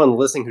for anyone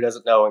listening who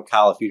doesn't know, and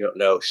Kyle, if you don't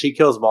know, She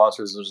Kills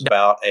Monsters is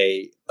about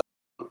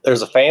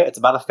it's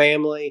about a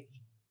family.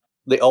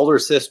 The older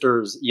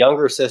sister's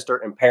younger sister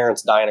and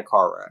parents die in a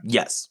car wreck.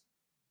 Yes.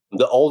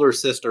 The older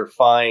sister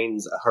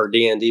finds her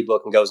D&D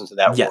book and goes into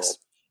that world.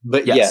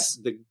 But yes,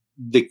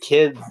 the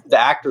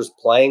actors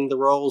playing the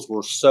roles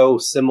were so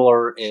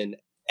similar in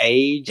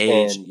age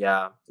and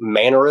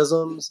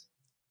mannerisms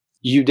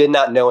you did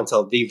not know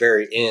until the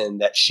very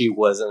end that she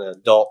was an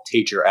adult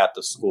teacher at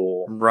the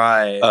school.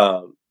 Right.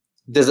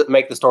 Does it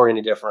make the story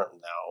any different?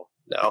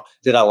 No.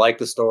 Did I like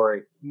the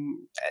story?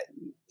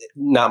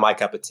 Not my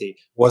cup of tea.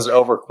 Was it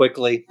over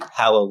quickly?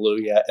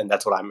 Hallelujah. And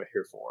that's what I'm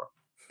here for.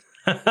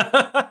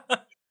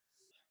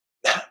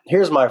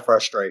 Here's my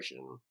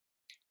frustration.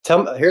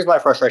 Here's my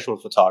frustration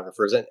with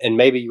photographers, and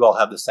maybe you all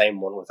have the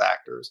same one with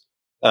actors.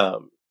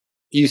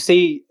 You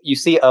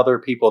see other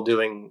people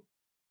doing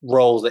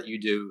roles that you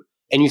do,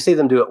 and you see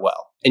them do it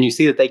well, and you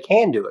see that they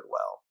can do it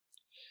well,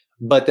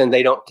 but then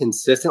they don't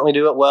consistently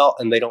do it well,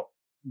 and they don't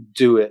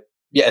do it.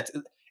 Yeah,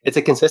 it's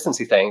a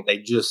consistency thing.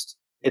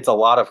 It's a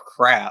lot of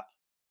crap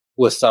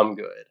with some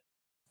good.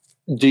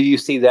 Do you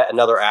see that in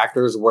other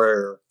actors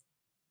where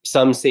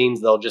some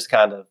scenes they'll just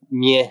kind of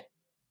meh,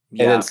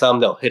 and then some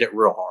they'll hit it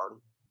real hard?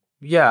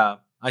 Yeah,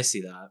 I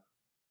see that.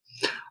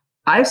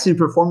 I've seen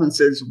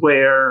performances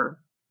where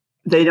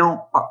they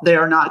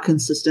are not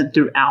consistent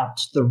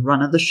throughout the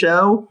run of the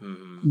show.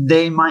 Mm-hmm.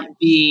 They might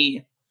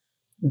be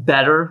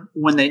better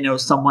when they know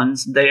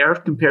someone's there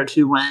compared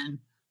to when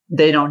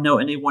they don't know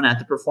anyone at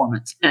the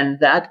performance. And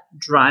that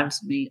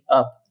drives me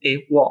up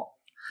a wall.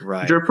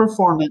 Right. Your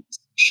performance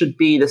should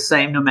be the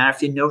same no matter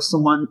if you know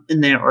someone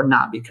in there or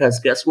not, because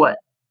guess what?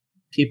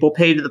 People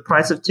pay the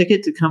price of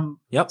ticket to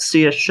come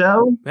see a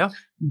show. Yep.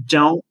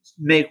 Don't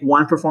make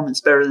one performance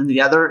better than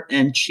the other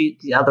and cheat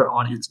the other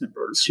audience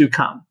members who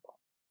come.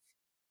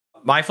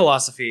 My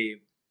philosophy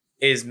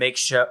is make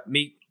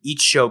each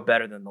show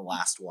better than the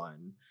last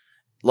one.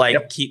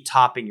 Keep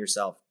topping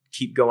yourself.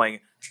 Keep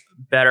going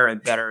better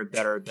and better and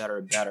better and better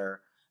and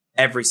better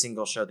every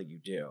single show that you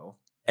do,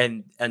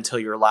 and until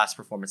your last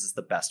performance is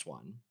the best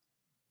one.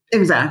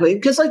 Exactly.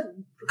 Because like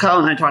Kyle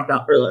and I talked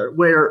about earlier,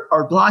 where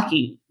our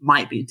blocking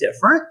might be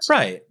different.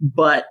 Right.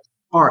 But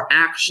our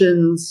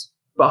actions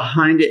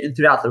behind it and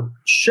throughout the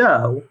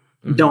show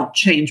don't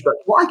change. But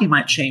blocking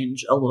might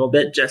change a little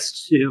bit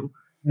just to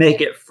make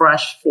it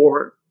fresh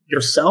for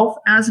yourself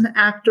as an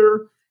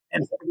actor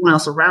and for everyone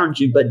else around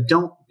you. But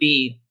don't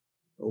be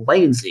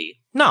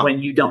lazy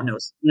when you don't know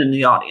someone in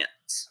the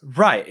audience.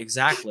 Right.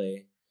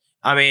 Exactly.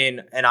 I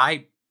mean, and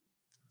I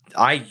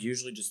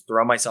usually just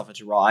throw myself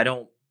into role. I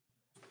don't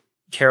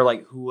care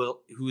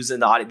who's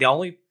in the audience. The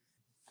only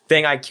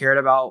thing I cared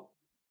about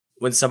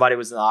when somebody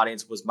was in the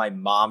audience was my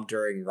mom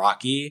during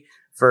Rocky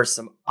for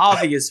some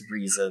obvious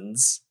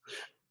reasons.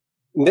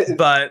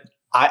 But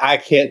I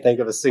can't think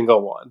of a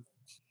single one.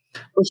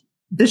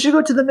 Did she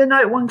go to the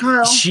midnight one,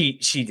 Kyle? She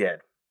did.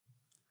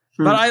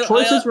 But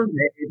choices were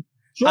made.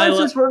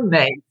 Choices were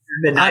made in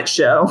the midnight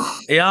show.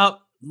 Yep.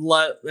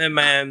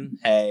 Man,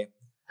 hey.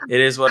 It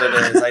is what it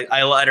is.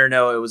 I let her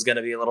know it was going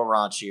to be a little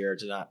raunchier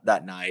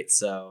that night,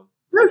 so.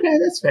 Okay,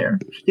 that's fair.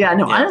 Yeah,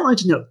 no, I don't like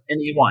to know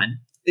anyone.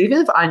 Even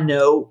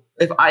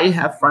if I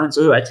have friends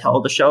who I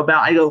tell the show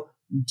about, I go,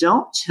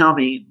 don't tell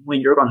me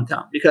when you're going to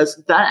come, because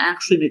that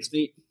actually makes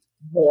me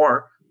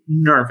more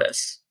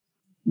nervous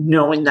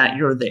knowing that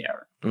you're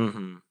there.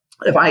 Mm-hmm.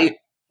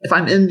 If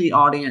I'm in the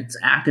audience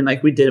acting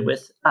like we did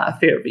with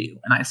Fairview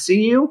and I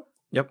see you,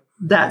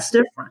 that's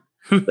different.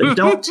 But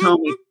don't tell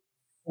me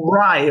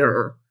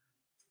prior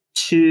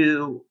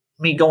to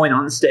me going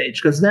on stage,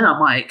 because then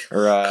I'm like,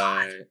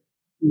 right.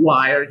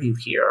 Why are you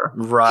here?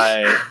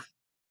 Right.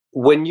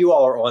 When you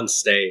all are on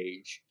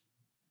stage,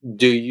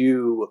 do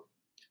you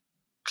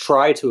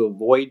try to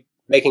avoid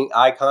making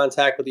eye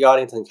contact with the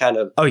audience and kind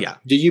of? Oh yeah.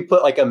 Do you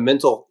put like a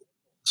mental?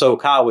 So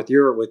Kyle, with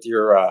your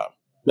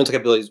mental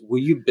capabilities,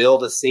 will you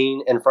build a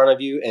scene in front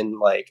of you and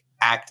like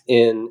act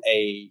in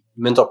a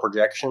mental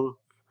projection?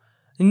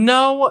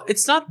 No,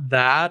 it's not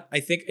that. I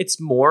think it's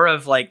more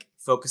of like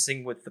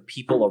focusing with the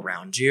people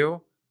around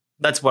you.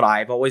 That's what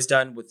I've always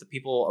done with the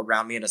people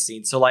around me in a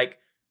scene. So like,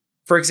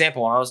 for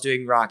example, when I was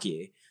doing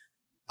Rocky,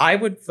 I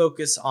would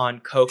focus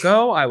on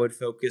Coco. I would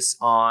focus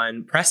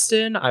on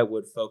Preston. I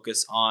would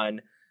focus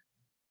on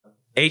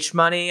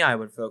H-Money. I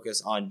would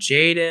focus on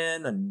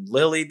Jaden and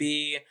Lily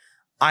B.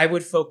 I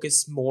would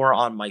focus more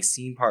on my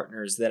scene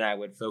partners than I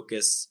would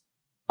focus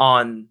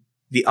on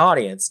the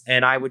audience.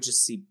 And I would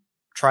just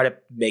try to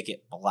make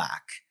it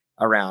black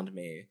around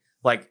me.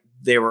 Like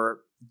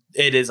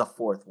it is a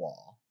fourth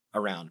wall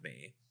around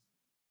me.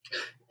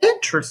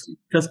 Interesting.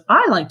 Because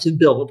I like to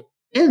build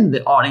in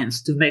the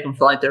audience to make them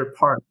feel like they're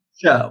part of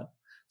the show.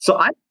 So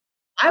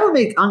I will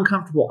make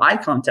uncomfortable eye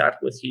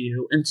contact with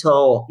you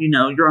until,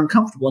 you're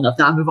uncomfortable enough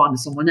that I move on to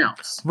someone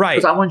else. Right.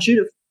 Because I want you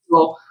to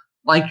feel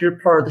like you're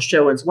part of the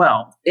show as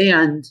well.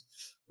 And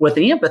with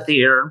the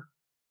amphitheater,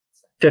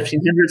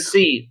 1,500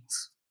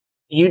 seats,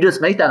 you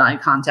just make that eye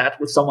contact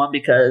with someone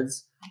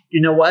because, you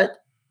know what?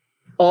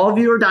 All of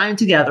you are dying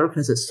together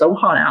because it's so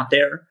hot out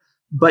there.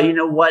 But you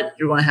know what?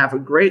 You're going to have a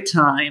great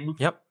time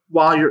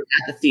while you're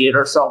at the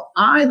theater. So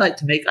I like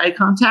to make eye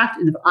contact.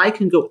 And if I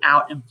can go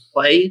out and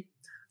play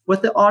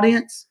with the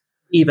audience,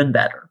 even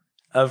better.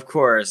 Of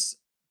course.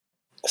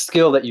 A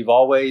skill that you've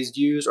always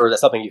used, or is that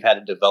something you've had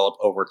to develop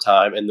over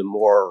time? And the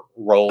more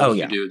roles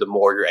you do, the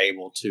more you're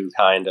able to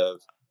kind of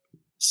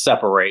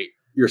separate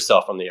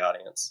yourself from the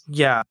audience.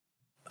 Yeah.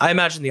 I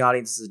imagine the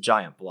audience is a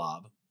giant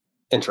blob.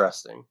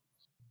 Interesting.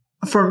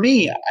 For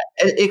me,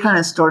 it kind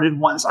of started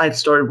once I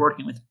started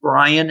working with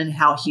Brian and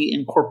how he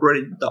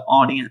incorporated the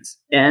audience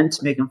in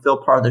to make them feel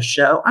part of the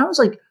show. I was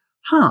like,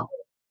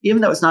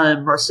 even though it's not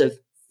an immersive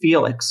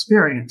feel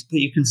experience, but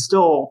you can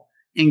still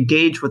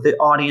engage with the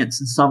audience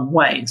in some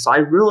way. So I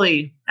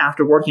really,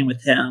 after working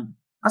with him,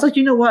 I was like,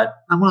 you know what?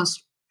 I'm going to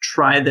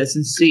try this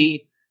and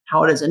see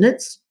how it is. And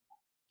it's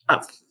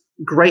a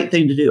great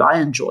thing to do. I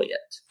enjoy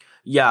it.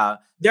 Yeah.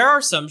 There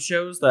are some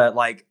shows that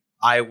like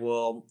I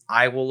will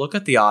look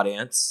at the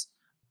audience.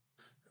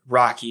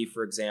 Rocky,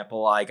 for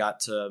example, I got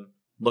to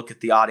look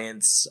at the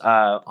audience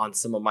on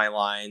some of my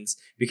lines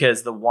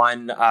because the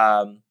one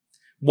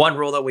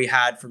rule that we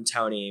had from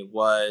Tony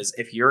was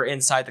if you're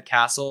inside the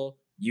castle,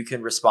 you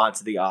can respond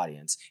to the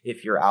audience.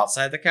 If you're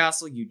outside the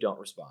castle, you don't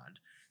respond.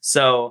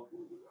 So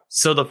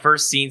the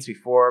first scenes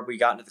before we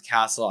got into the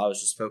castle, I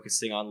was just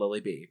focusing on Lily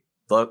B,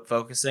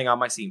 focusing on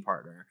my scene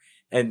partner.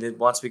 And then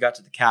once we got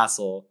to the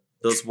castle,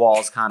 those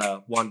walls kind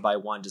of one by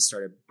one just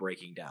started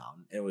breaking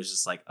down. It was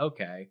just like,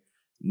 okay,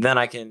 then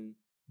I can,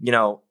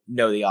 know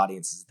the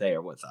audience is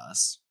there with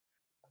us.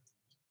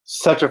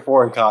 Such a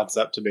foreign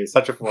concept to me.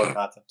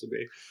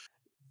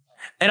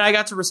 And I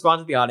got to respond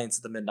to the audience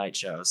at the midnight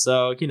show.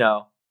 So,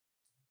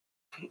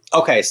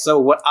 Okay, so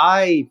what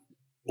I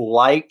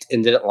liked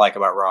and didn't like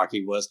about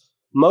Rocky was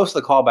most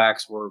of the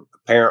callbacks were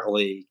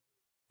apparently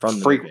from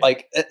the movie.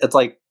 Like it's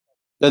like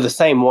they're the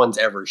same ones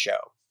every show.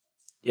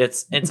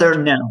 They're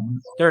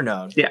known. They're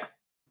known. Yeah.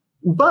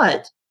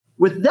 But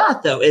with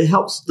that, though, it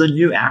helps the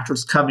new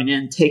actors coming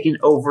in, taking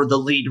over the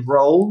lead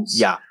roles.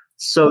 Yeah.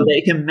 So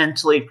they can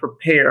mentally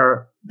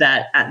prepare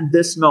that at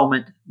this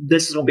moment,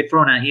 this is going to be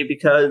thrown at you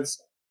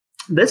because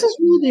this is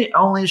really the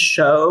only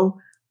show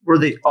where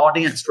the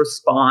audience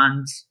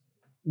responds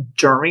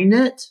during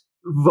it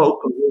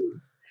vocally.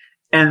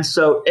 And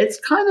so it's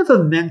kind of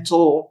a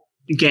mental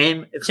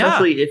game,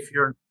 especially if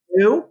you're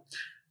new.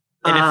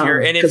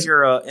 And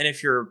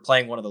if you're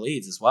playing one of the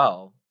leads as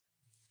well.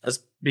 That's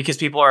because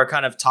people are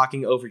kind of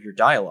talking over your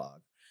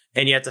dialogue,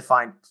 and you have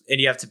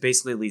to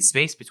basically leave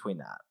space between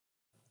that.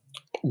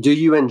 Do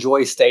you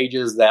enjoy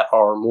stages that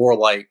are more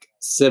like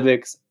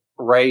civics,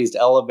 raised,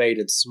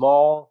 elevated,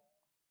 small?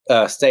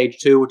 Stage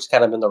 2, which is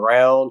kind of in the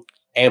round,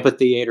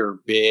 amphitheater,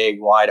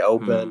 big, wide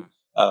open.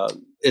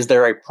 Is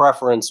there a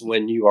preference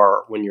when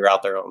you're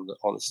out there on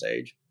the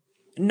stage?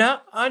 No,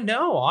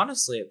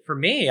 honestly, for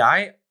me,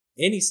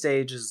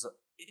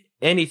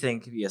 anything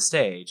can be a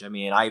stage. I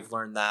mean, I've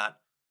learned that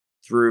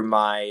through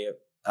my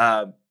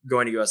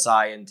going to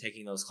USI and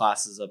taking those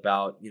classes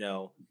about,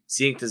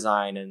 scenic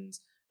design and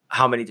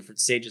how many different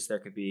stages there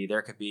could be.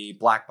 There could be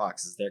black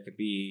boxes. There could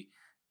be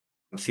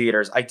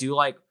theaters. I do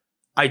like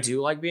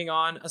being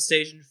on a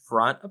stage in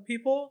front of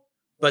people,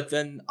 but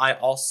then I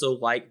also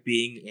like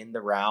being in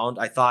the round.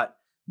 I thought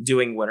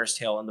doing Winter's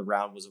Tale in the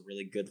round was a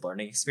really good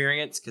learning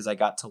experience because I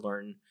got to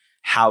learn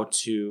how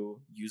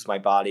to use my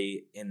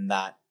body in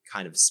that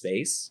kind of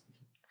space.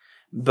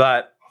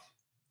 But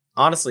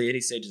honestly,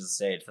 any stage is a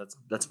stage.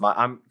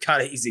 I'm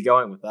kind of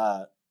easygoing with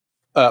that.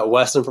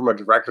 Weston, from a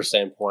director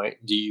standpoint,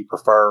 do you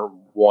prefer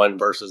one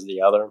versus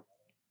the other?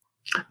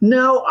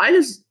 No, I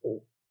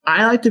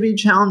like to be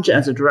challenged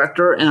as a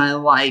director, and I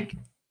like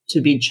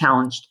to be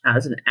challenged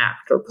as an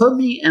actor. Put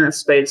me in a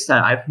space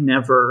that I've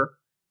never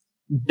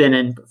been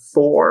in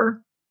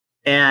before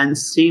and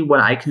see what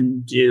I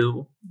can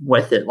do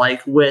with it.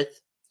 Like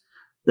with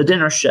the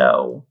dinner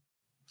show,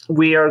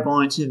 we are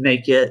going to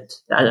make it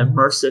that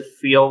immersive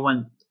feel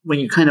when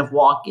you kind of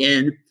walk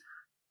in,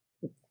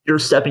 you're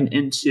stepping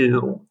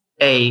into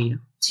a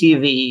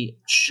TV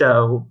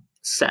show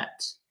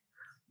set.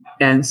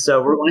 And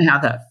so we're going to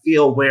have that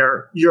feel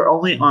where you're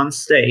only on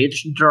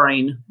stage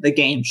during the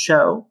game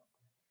show,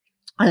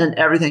 and then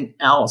everything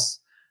else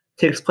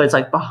takes place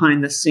like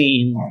behind the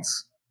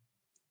scenes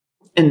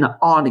in the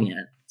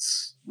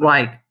audience,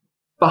 like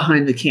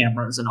behind the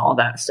cameras and all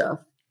that stuff.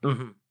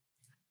 Mm-hmm.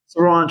 So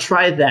we're going to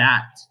try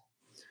that.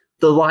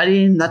 The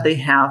lighting that they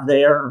have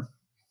there,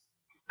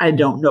 I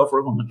don't know if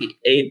we're going to be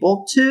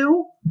able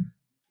to,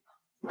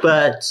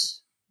 but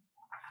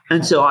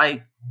until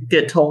I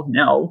get told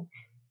no,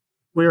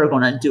 we are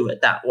going to do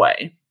it that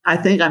way. I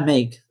think I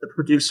make the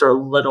producer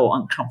a little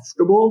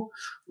uncomfortable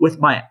with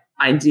my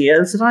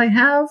ideas that I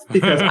have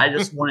because I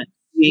just want it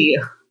to be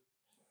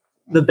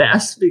the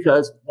best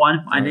because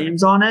one, my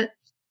name's on it.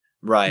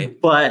 Right.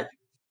 But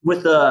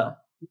with the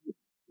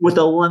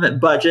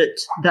limit budget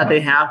that they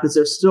have, because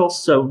they're still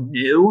so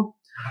new,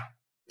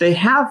 they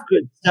have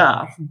good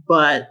stuff,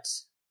 but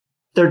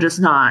they're just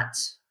not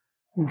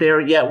there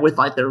yet with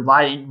like their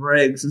lighting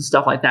rigs and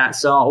stuff like that.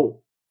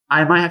 So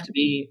I might have to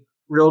be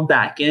reeled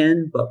back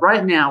in, but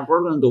right now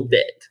we're going to go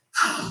big.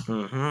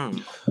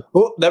 Mm-hmm.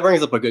 Well, that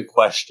brings up a good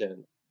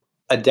question.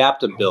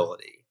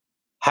 Adaptability.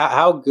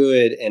 How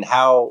good and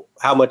how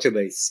much of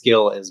a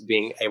skill is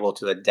being able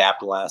to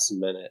adapt last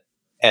minute?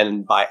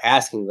 And by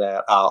asking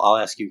that, I'll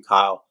ask you,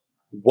 Kyle,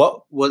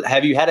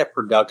 have you had a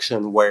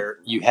production where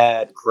you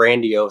had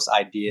grandiose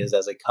ideas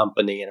as a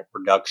company and a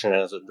production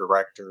and as a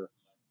director,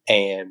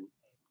 and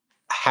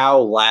how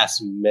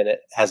last minute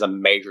has a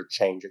major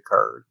change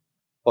occurred?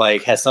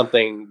 Like, has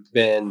something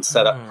been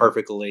set up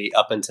perfectly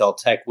up until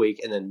tech week,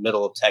 and then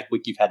middle of tech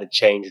week you've had to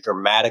change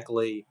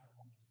dramatically?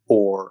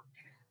 Or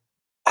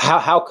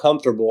how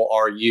comfortable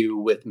are you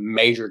with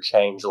major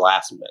change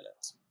last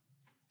minute?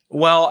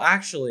 Well,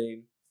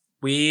 actually,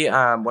 we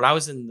when I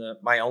was in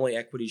my only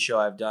equity show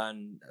I've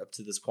done up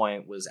to this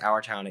point was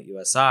Our Town at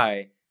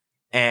USI,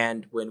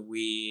 and when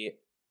we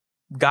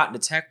got into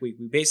Tech Week,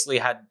 we basically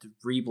had to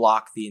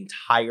reblock the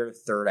entire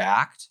third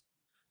act,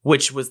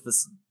 which was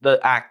the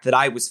act that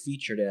I was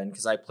featured in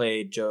because I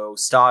played Joe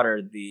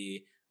Stoddard,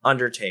 the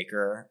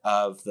undertaker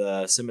of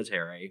the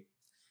cemetery.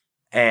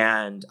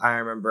 And I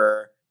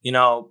remember,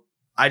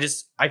 I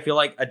feel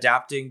like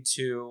adapting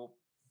to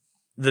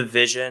the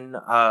vision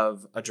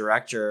of a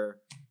director,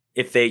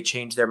 if they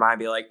change their mind,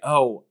 be like,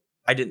 oh,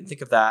 I didn't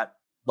think of that.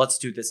 Let's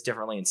do this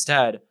differently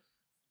instead.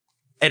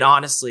 It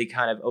honestly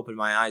kind of opened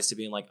my eyes to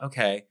being like,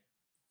 okay,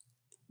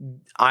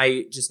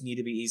 I just need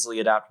to be easily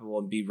adaptable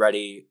and be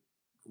ready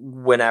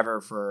whenever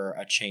for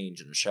a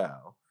change in a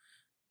show.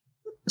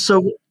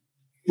 So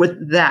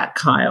with that,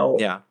 Kyle,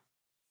 yeah,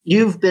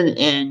 you've been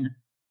in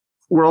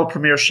world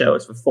premiere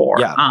shows before,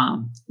 yeah.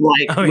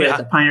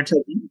 With Pioneer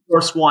Taking, the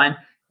first one,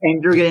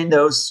 and you're getting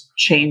those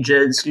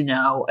changes,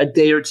 a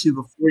day or two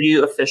before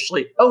you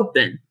officially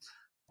open.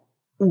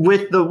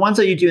 With the ones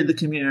that you do in the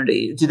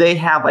community, do they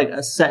have like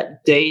a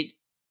set date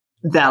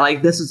that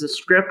like this is a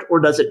script,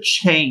 or does it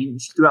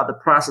change throughout the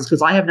process?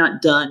 Because I have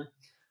not done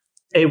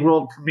a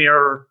world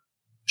premiere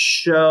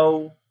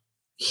show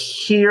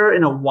here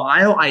in a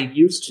while. I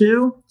used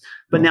to,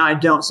 but now I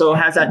don't. So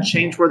has that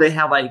changed where they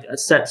have like a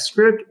set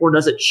script, or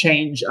does it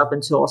change up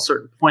until a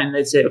certain point and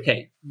they say,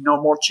 okay,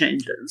 no more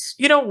changes?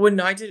 When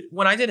I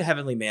did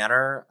Heavenly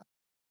Manor,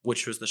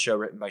 which was the show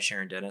written by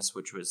Sharon Dennis,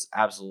 which was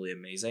absolutely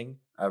amazing,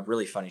 a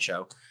really funny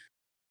show,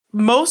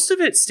 most of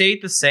it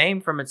stayed the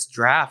same from its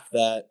draft,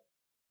 that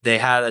they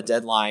had a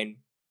deadline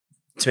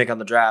to make on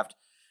the draft,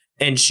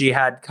 and she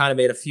had kind of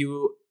made a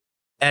few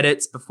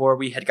edits before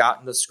we had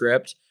gotten the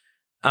script.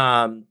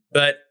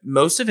 But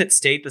most of it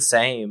stayed the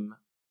same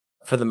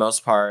for the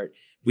most part.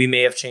 We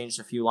may have changed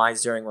a few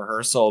lines during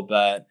rehearsal,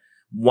 but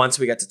once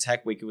we got to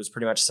Tech Week, it was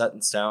pretty much set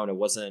in stone. It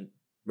wasn't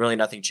really,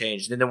 nothing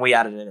changed. And then we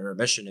added an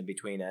intermission in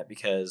between it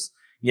because,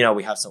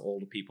 we have some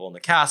older people in the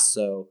cast,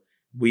 so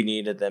we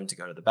needed them to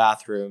go to the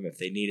bathroom if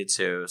they needed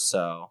to.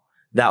 So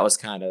that was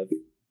kind of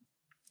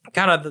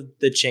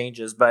the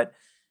changes, but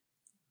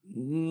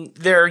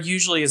there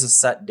usually is a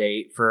set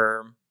date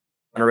for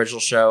an original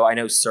show. I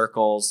know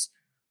Circles,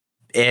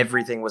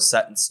 everything was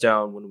set in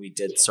stone when we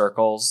did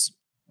Circles,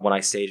 when I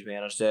stage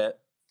managed it.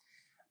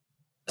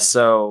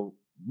 So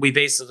we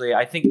basically,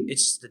 I think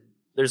it's just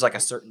there's like a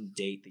certain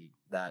date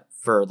that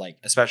for like,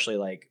 especially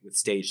like with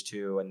Stage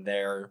 2 and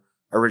their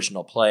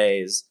original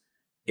plays,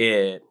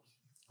 it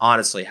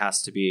honestly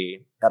has to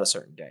be at a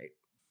certain date.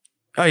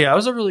 Oh yeah, it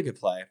was a really good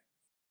play.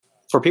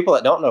 For people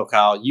that don't know,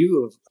 Kyle,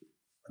 you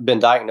have been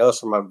diagnosed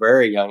from a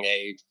very young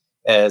age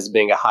as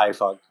being a high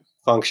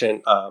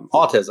function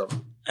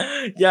autism.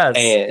 Yes,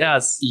 and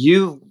yes.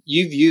 You've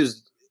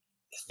used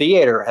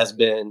theater has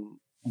been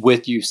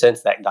with you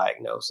since that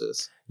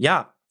diagnosis.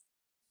 Yeah,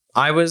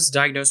 I was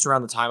diagnosed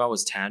around the time I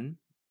was 10,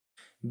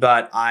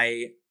 but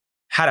I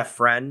had a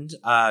friend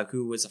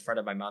who was a friend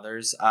of my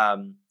mother's,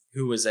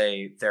 who was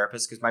a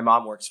therapist, because my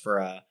mom works for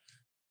a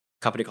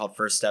company called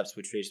First Steps,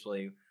 which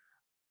basically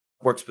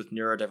works with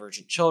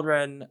neurodivergent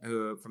children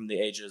who from the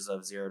ages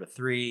of 0 to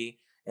 3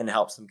 and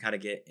helps them kind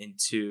of get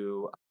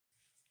into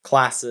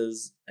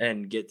classes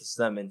and gets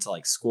them into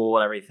like school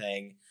and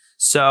everything.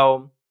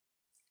 So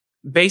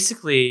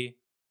basically,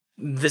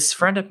 this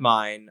friend of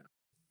mine,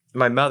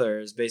 my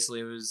mother's,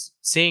 basically was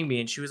seeing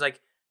me and she was like,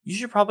 you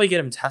should probably get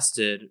him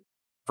tested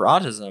for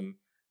autism.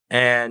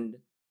 And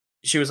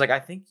she was like, I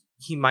think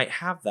he might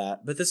have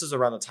that. But this is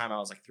around the time I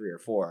was like 3 or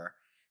 4.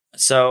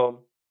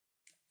 So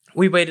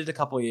we waited a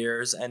couple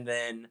years, and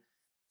then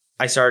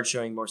I started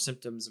showing more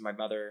symptoms, and my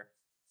mother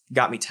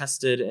got me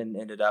tested and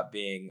ended up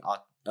being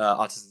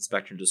autism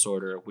spectrum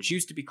disorder, which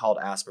used to be called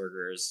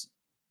Asperger's.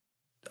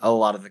 A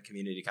lot of the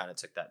community kind of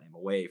took that name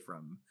away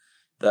from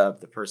the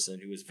person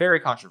who was very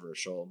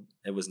controversial.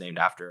 It was named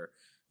after.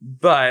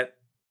 But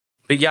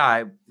yeah,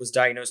 I was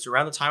diagnosed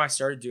around the time I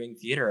started doing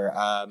theater,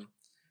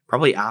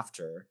 probably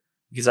after,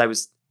 because I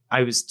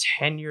was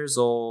 10 years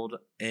old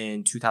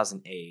in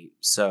 2008.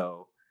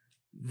 So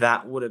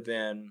that would have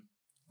been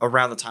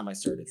around the time I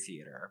started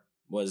theater,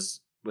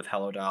 was with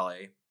Hello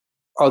Dolly.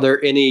 Are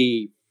there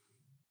any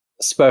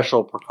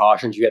special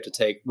precautions you have to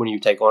take when you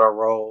take on a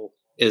role?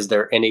 Is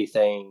there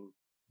anything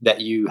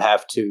that you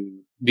have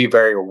to be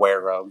very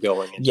aware of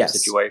going into a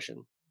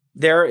situation?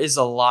 There is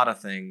a lot of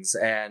things,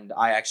 and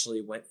I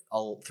actually went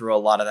through a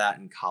lot of that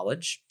in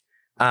college.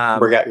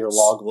 Bring out your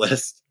long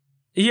list.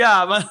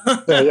 Yeah,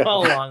 a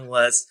long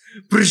list.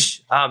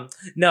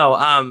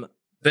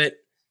 But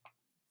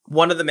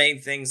one of the main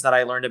things that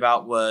I learned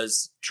about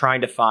was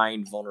trying to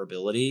find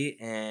vulnerability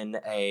in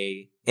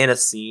a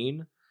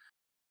scene,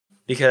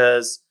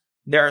 because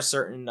there are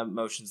certain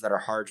emotions that are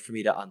hard for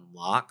me to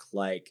unlock,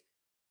 like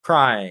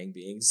crying,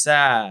 being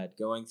sad,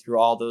 going through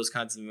all those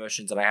kinds of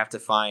emotions. And I have to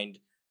find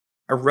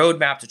a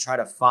roadmap to try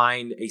to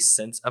find a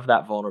sense of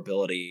that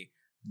vulnerability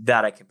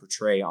that I can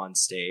portray on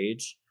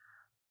stage.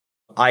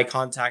 Eye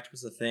contact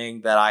was a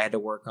thing that I had to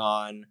work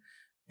on.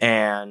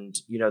 And,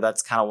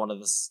 that's kind of one of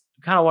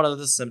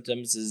the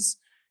symptoms is,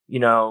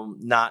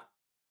 not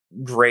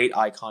great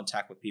eye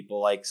contact with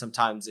people. Like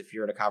sometimes if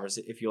you're in a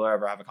conversation, if you'll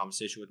ever have a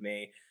conversation with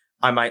me,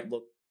 I might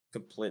look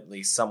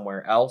completely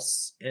somewhere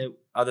else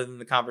other than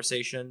the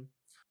conversation.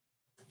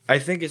 I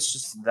think it's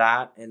just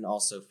that, and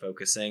also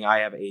focusing. I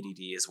have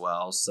ADD as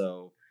well,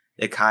 so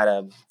it kind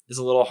of is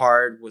a little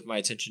hard with my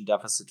attention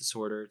deficit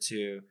disorder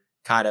to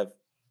kind of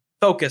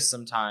focus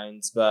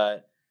sometimes,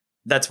 but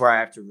that's where I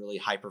have to really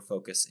hyper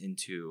focus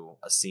into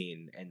a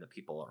scene and the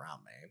people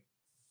around me.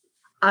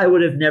 I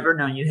would have never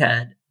known you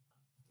had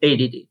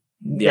ADD.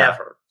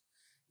 Never.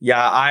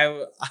 Yeah,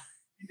 you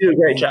do a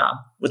great job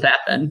with that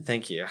then.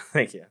 Thank you.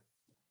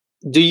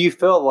 Do you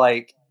feel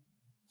like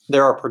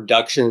there are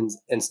productions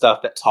and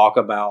stuff that talk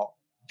about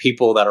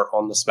people that are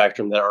on the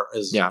spectrum that are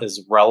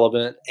as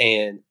relevant?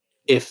 And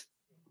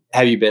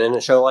have you been in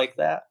a show like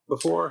that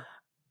before?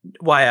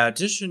 Well, I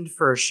auditioned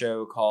for a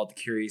show called The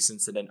Curious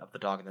Incident of the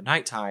Dog in the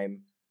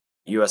Nighttime,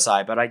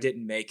 USI, but I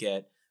didn't make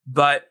it.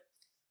 But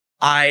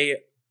I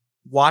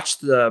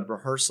watched the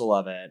rehearsal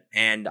of it,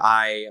 and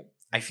I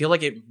feel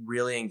like it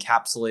really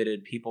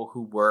encapsulated people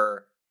who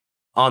were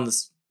on the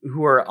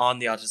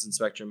autism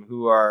spectrum,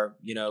 who are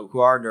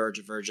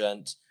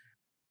neurodivergent.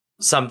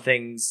 Some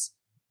things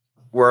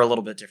were a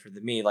little bit different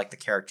than me, like the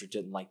character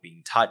didn't like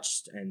being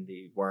touched and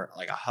they weren't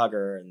like a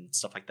hugger and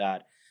stuff like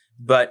that.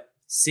 But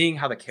seeing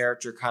how the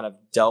character kind of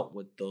dealt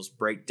with those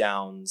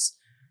breakdowns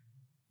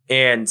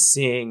and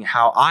seeing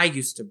how I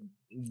used to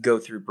go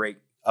through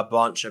a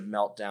bunch of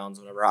meltdowns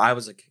whenever I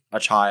was a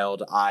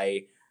child,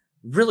 I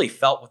really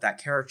felt with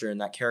that character. And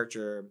that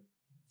character,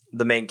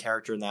 the main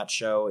character in that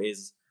show,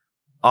 is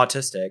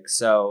autistic.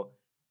 So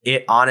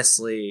it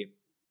honestly,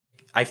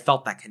 I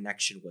felt that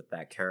connection with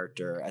that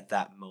character at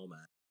that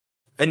moment.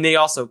 And they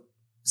also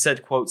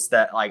said quotes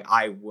that like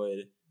I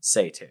would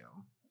say too.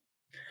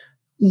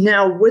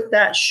 Now, with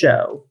that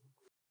show,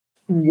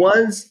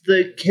 was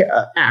the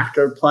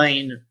actor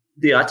playing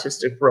the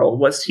autistic role,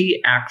 was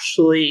he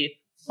actually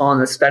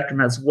on the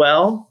spectrum as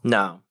well?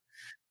 No.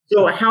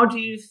 So how do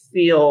you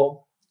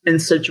feel in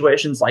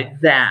situations like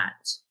that,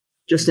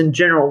 just in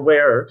general,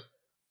 where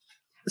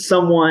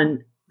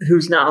someone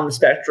who's not on the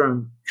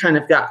spectrum kind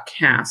of got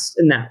cast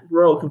in that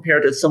role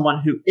compared to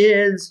someone who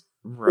is,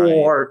 right.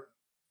 Or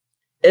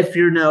if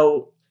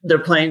they're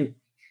playing,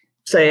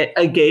 say,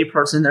 a gay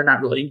person, they're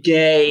not really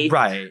gay.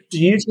 Right. Do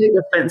you take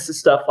offense to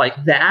stuff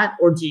like that,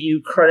 or do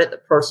you credit the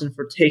person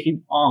for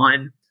taking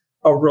on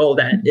a role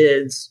that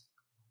is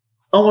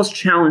almost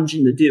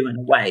challenging to do in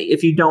a way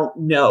if you don't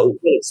know what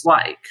it's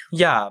like?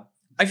 Yeah.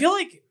 I feel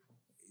like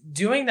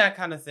doing that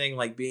kind of thing,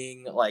 like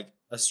being like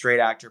a straight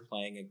actor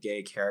playing a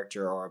gay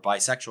character or a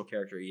bisexual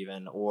character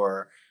even,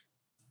 or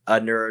a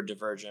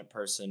neurodivergent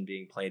person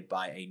being played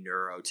by a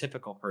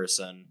neurotypical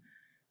person,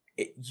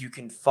 you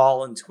can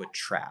fall into a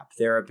trap.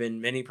 There have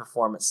been many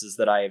performances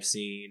that I have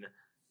seen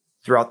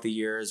throughout the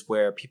years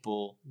where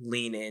people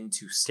lean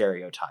into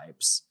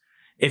stereotypes.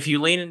 If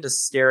you lean into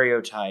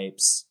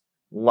stereotypes,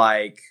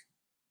 like,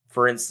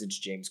 for instance,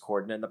 James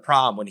Corden in The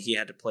Prom, when he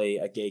had to play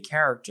a gay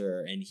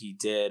character and he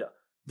did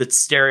the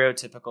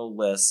stereotypical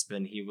lisp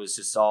and he was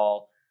just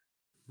all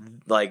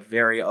like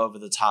very over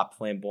the top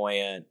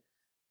flamboyant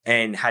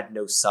and had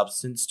no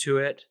substance to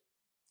it,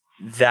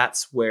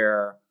 that's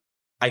where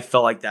I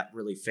felt like that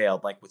really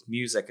failed. Like with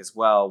music as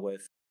well,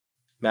 with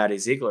Maddie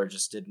Ziegler,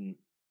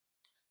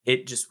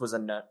 it just was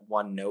a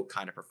one note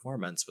kind of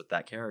performance with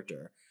that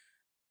character.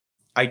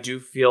 I do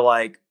feel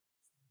like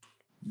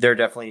there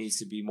definitely needs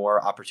to be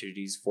more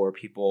opportunities for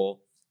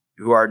people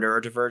who are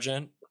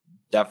neurodivergent,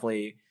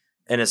 definitely,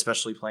 and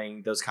especially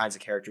playing those kinds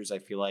of characters. I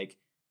feel like,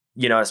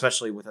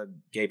 especially with a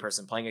gay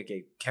person playing a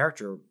gay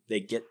character,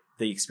 they get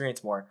the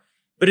experience more.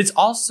 But it's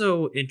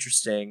also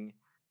interesting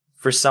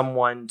for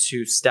someone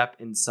to step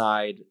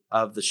inside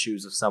of the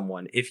shoes of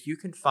someone. If you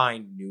can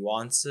find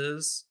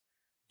nuances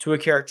to a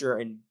character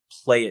and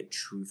play it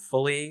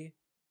truthfully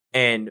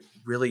and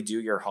really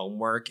do your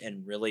homework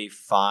and really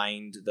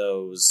find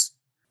those,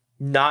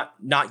 not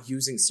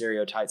using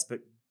stereotypes, but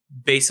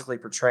basically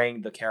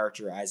portraying the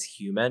character as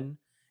human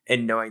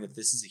and knowing that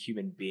this is a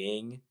human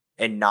being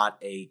and not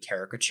a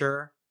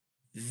caricature,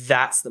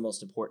 that's the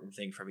most important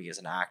thing for me as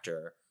an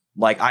actor.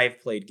 Like,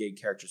 I've played gay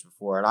characters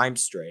before and I'm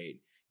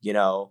straight,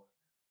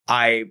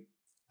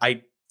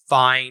 I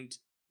find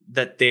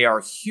that they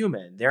are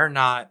human. They're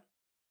not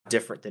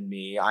different than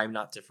me. I'm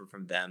not different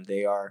from them.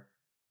 They are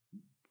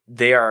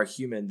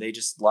human. They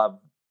just love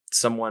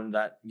someone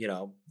that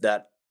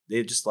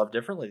they just love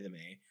differently than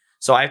me.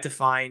 So I have to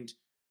find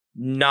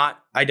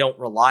I don't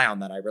rely on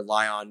that. I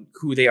rely on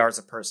who they are as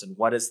a person.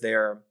 What is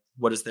their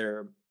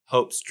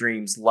hopes,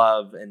 dreams,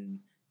 love, and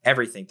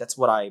everything. That's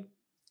what I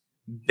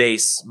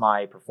base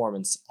my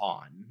performance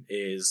on,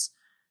 is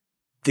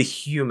the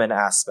human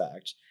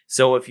aspect.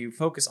 So if you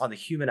focus on the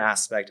human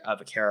aspect of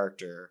a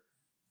character,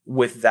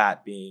 with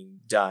that being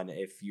done,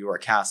 if you are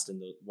cast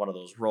in one of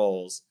those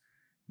roles,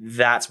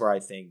 that's where I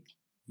think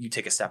you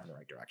take a step in the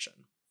right direction.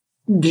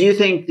 Do you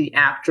think the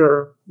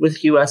actor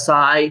with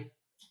USI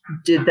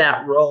did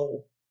that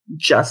role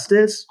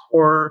justice,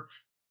 or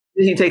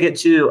did he take it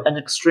to an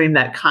extreme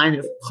that kind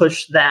of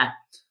pushed that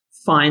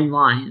fine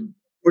line?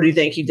 Or do you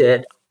think he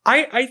did?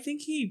 I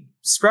think he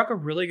struck a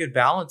really good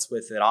balance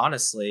with it,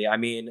 honestly. I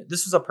mean,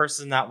 this was a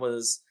person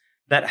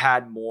that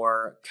had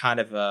more kind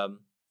of an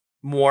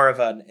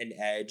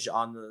edge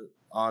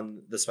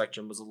on the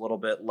spectrum, was a little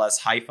bit less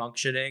high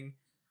functioning,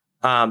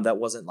 that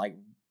wasn't like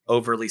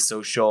overly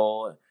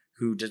social,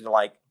 who didn't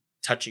like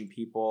touching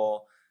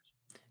people.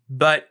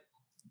 But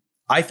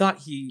I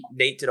thought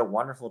Nate did a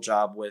wonderful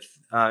job with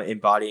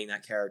embodying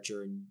that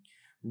character, and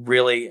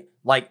really,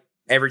 like,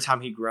 every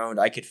time he groaned,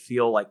 I could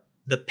feel like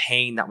the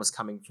pain that was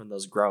coming from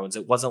those groans.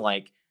 It wasn't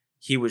like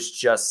he was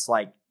just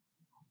like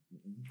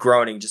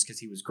groaning just because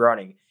he was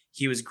groaning.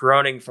 He was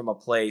groaning from a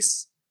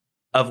place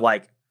of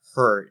like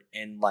hurt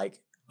and like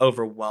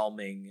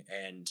overwhelming,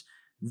 and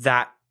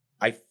that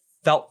I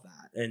felt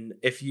that. And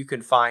if you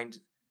can find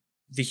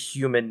the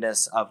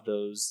humanness of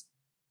those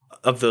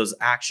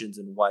actions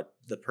and what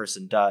the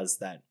person does,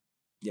 that,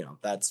 you know,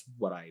 that's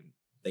what I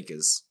think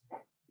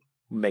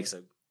makes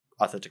an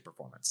authentic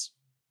performance.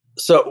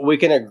 So we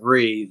can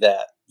agree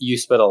that you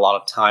spent a lot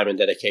of time and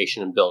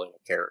dedication in building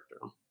a character.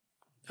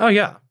 Oh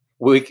yeah.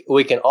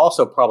 We can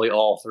also probably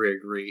all three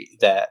agree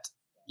that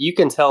you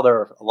can tell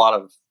there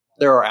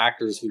are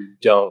actors who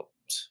don't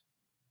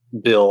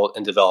build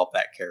and develop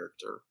that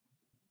character.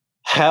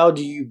 How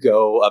do you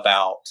go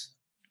about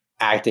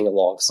acting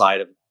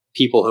alongside of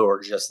people who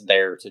are just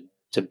there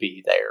to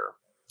be there,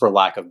 for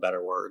lack of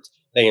better words?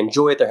 They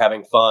enjoy it, they're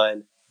having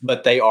fun,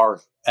 but they are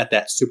at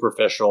that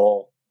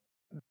superficial,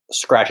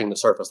 scratching the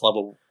surface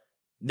level.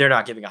 They're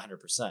not giving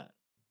 100%.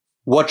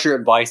 What's your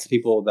advice to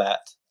people that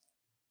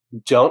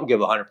don't give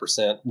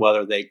 100%,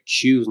 whether they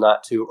choose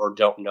not to or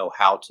don't know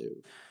how to?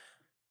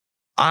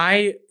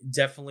 I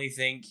definitely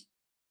think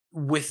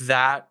with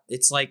that,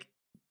 it's like,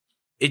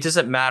 it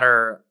doesn't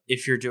matter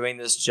if you're doing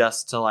this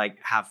just to like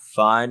have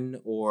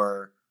fun,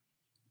 or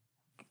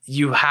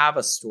you have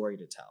a story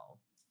to tell.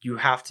 You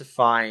have to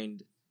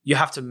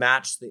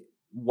match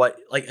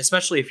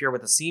especially if you're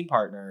with a scene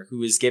partner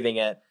who is giving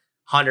it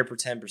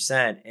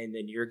 110%, and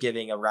then you're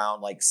giving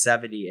around like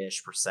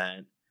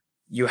 70-ish%.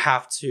 You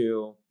have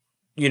to,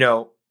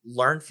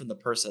 learn from the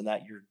person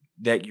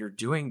that you're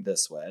doing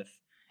this with,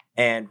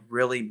 and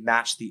really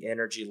match the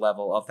energy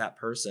level of that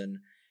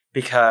person,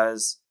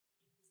 because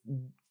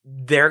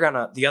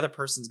the other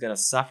person's gonna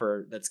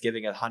suffer that's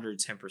giving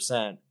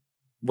 110%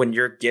 when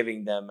you're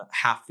giving them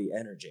half the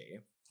energy.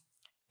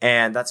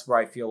 And that's where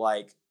I feel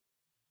like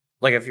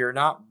if you're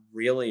not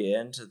really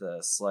into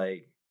this,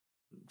 like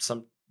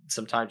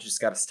sometimes you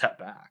just got to step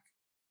back.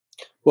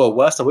 Well,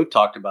 Weston, we've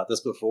talked about this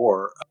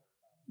before.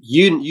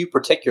 You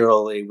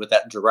particularly with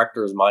that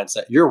director's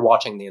mindset, you're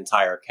watching the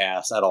entire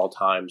cast at all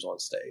times on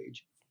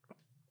stage.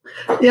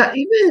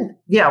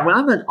 Yeah, when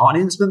I'm an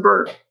audience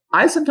member,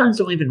 I sometimes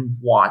don't even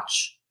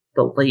watch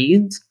the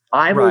leads.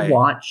 I will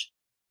watch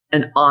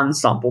an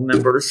ensemble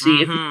member to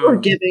see if you're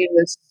giving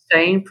the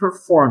same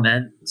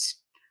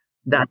performance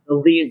that the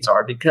leads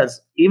are.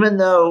 Because even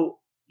though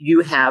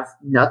you have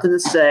nothing to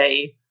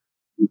say,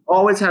 you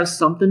always have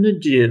something to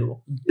do.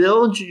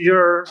 Build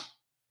your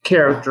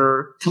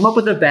character, come up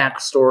with a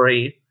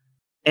backstory,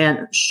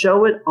 and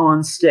show it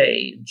on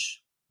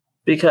stage.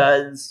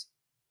 Because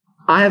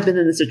I have been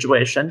in a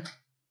situation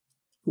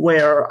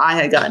where I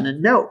had gotten a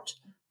note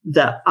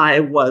that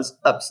I was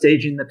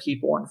upstaging the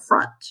people in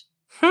front.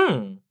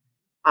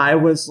 I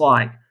was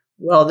like,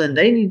 well, then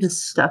they need to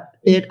step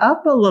it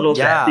up a little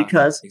bit,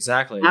 because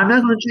exactly. I'm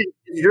not going to change.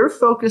 If you're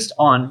focused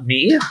on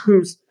me,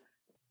 who's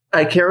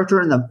a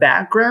character in the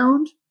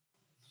background,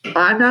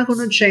 I'm not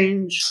going to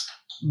change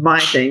my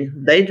thing.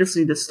 They just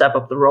need to step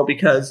up the role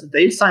because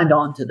they signed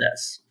on to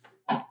this.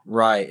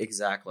 Right,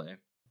 exactly.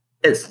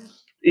 It's,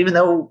 even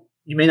though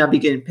you may not be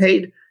getting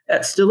paid,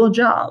 that's still a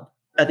job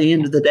at the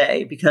end of the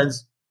day,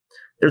 because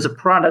there's a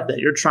product that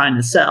you're trying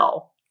to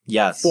sell.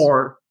 Yes.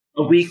 For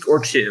a week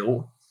or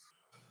two.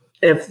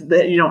 If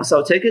you don't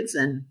sell tickets,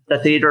 then the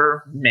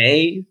theater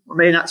may or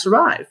may not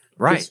survive.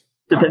 Right.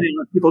 Depending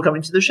on people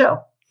coming to the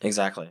show.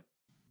 Exactly.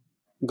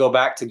 Go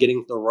back to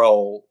getting the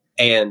role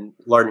and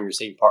learning your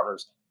scene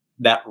partners.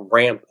 That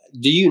ramp,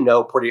 do you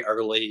know pretty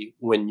early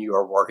when you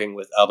are working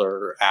with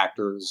other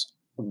actors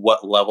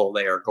what level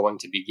they are going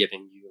to be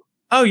giving you?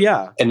 Oh,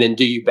 yeah. And then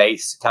do you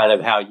base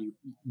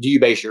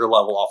your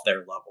level off their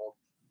level?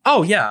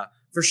 Oh, yeah,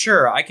 for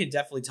sure. I could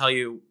definitely tell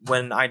you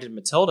when I did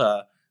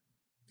Matilda,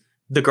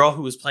 the girl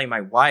who was playing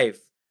my wife,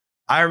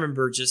 I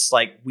remember just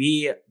like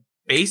we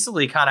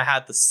basically kind of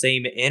had the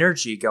same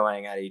energy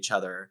going at each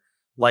other.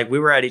 Like we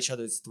were at each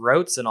other's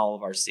throats in all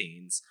of our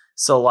scenes.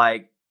 So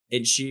like,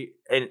 and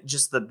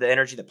just the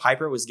energy that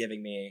Piper was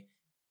giving me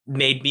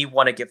made me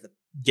want to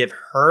give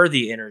her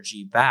the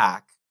energy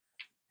back.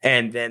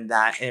 And then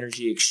that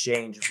energy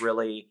exchange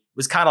really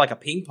was kind of like a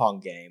ping pong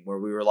game where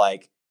we were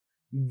like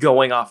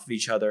going off of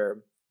each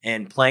other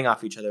and playing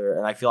off each other.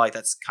 And I feel like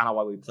that's kind of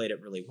why we played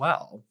it really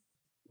well.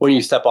 When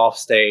you step off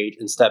stage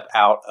and step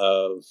out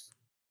of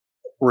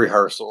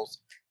rehearsals,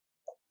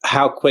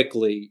 how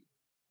quickly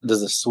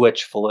does the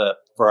switch flip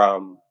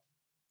from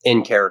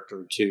in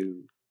character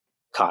to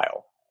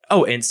Kyle?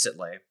 Oh,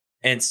 instantly.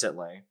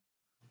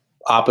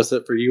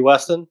 Opposite for you,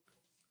 Weston?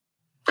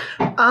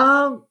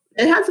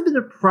 It hasn't been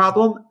a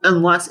problem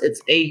unless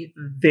it's a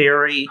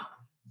very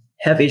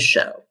heavy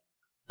show.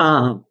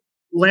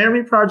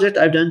 Laramie Project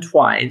I've done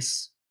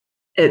twice.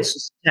 It's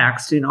just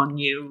taxing on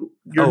you.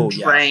 You're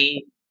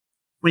drained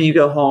when you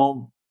go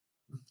home.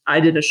 I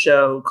did a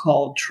show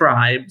called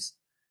Tribes,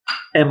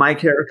 and my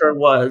character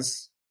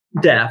was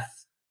deaf.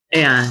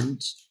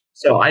 And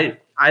so I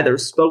either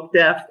spoke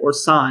deaf or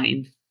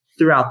signed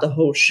throughout the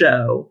whole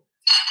show.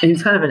 And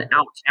he's kind of an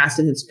outcast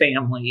in his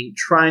family,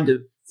 trying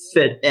to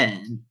fit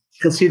in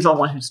because he's the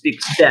one who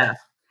speaks deaf.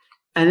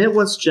 And it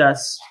was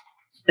just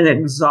an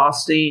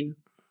exhausting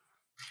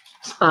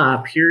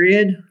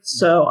period.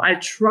 So I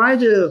try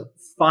to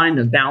find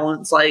a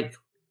balance. Like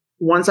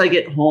once I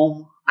get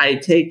home, I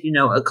take,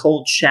 a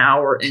cold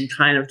shower and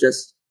kind of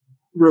just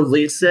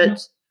release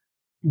it.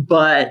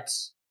 But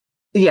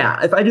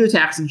yeah, if I do a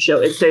taxing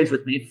show, it stays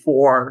with me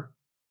for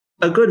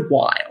a good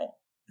while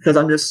because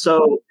I'm just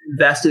so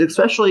invested,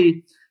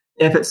 especially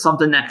if it's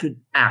something that could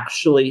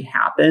actually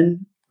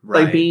happen,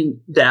 like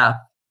being deaf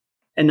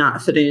and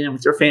not fitting in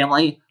with your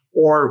family,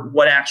 or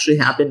what actually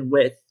happened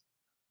with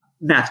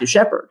Matthew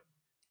Shepard.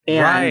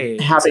 And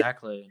having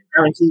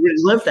to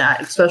relive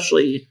that,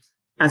 especially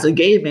as a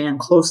gay man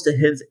close to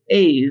his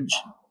age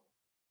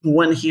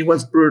when he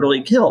was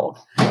brutally killed.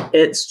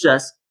 It's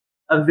just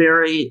a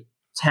very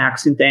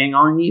taxing thing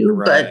on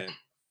you, but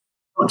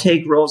don't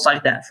take roles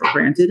like that for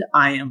granted.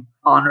 I am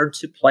honored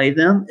to play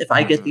them if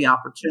I get the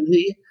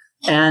opportunity,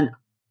 and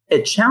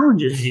it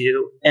challenges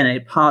you in a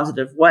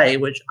positive way,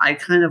 which I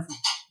kind of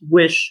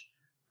wish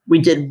we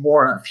did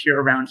more of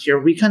around here.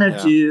 We kind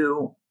of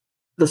do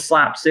the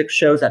slapstick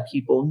shows that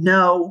people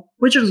know,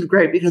 which is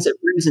great because it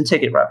brings in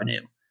ticket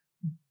revenue.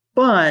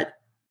 But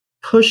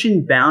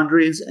pushing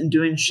boundaries and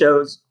doing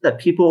shows that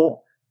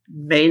people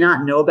may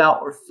not know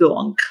about or feel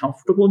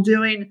uncomfortable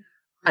doing,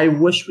 I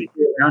wish we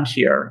did around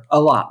here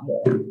a lot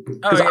more.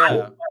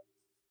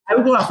 I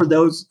would go out for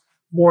those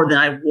more than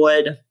I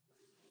would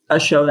a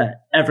show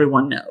that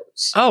everyone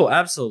knows. Oh,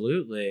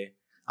 absolutely.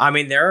 I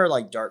mean, there are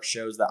like dark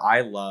shows that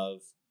I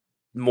love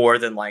more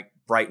than like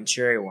bright and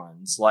cheery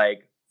ones.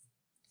 Like,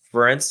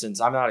 for instance,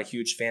 I'm not a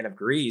huge fan of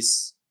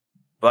Grease,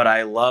 but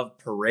I love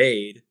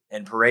Parade,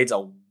 and Parade's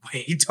a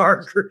way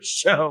darker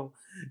show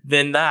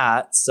than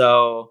that.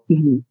 So,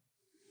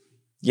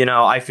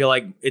 I feel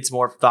like it's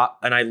more thought,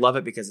 and I love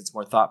it because it's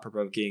more thought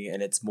provoking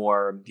and it's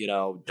more,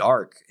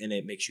 dark, and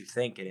it makes you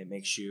think, and it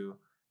makes you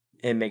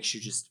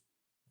just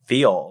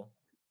feel.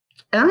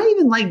 And I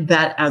even like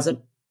that as an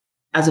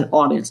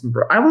audience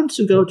member. I want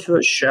to go to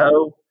a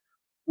show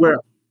where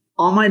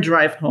on my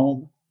drive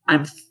home,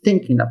 I'm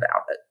thinking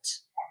about it.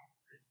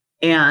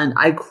 And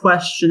I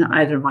question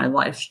either my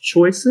life's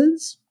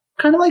choices,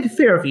 kind of like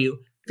Fairview.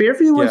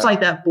 Fairview was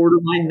like that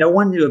borderline no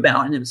one knew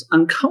about, and it was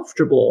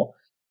uncomfortable.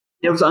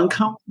 It was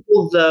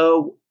uncomfortable,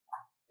 though,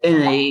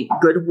 in a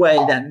good way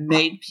that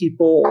made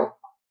people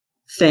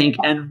think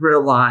and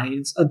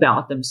realize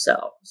about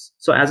themselves.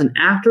 So as an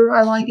actor,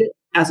 I like it.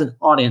 As an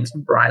audience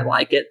member, I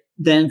like it.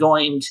 Then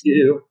going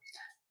to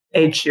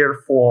a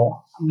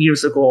cheerful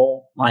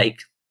musical like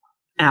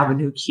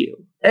Avenue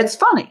Q. It's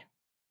funny.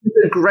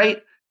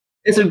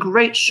 It's a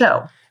great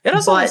show. It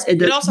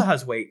also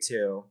has weight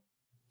too.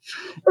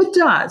 It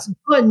does,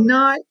 but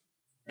not.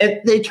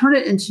 They turn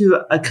it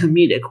into a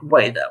comedic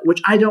way, though,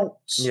 which I don't.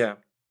 Yeah.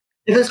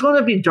 If it's going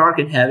to be dark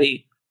and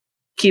heavy,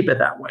 keep it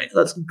that way.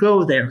 Let's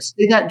go there.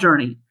 Stay that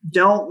journey.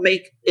 Don't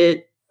make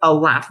it a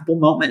laughable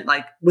moment,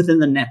 like within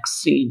the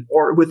next scene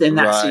or within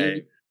that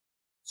scene,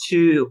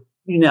 to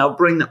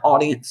bring the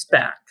audience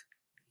back.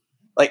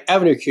 Like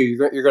Avenue Q,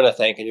 you're going to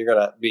think, and you're going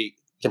to be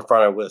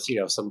confronted with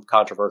some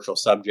controversial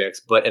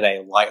subjects, but in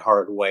a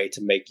lighthearted way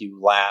to make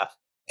you laugh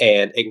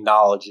and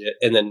acknowledge it,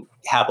 and then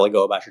happily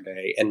go about your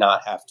day and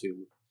not have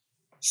to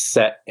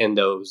set in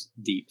those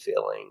deep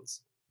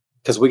feelings.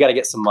 Because we got to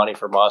get some money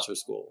for Monster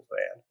School,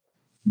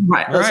 man.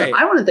 Right. Listen,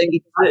 I want to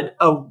think about it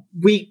a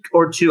week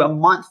or two, a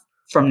month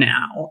from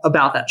now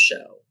about that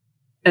show,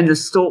 and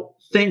just still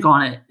think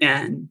on it.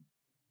 And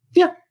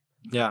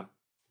yeah.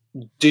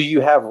 Do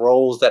you have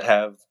roles that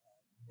have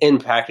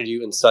impacted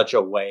you in such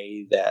a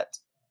way that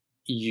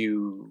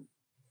you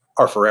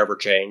are forever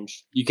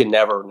changed? You can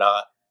never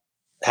not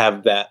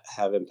have that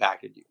have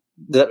impacted you.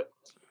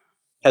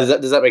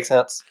 Does that make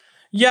sense?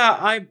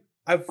 Yeah,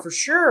 I for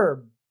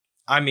sure.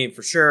 I mean,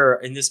 for sure,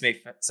 and this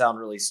may sound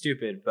really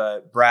stupid,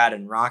 but Brad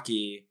and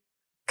Rocky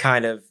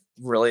kind of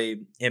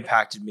really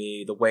impacted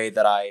me, the way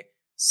that I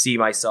see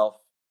myself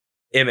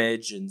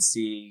image and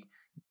see.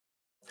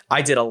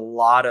 I did a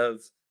lot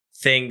of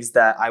things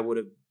that I would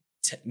have,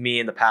 me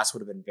in the past would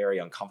have been very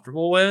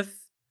uncomfortable with.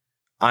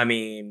 I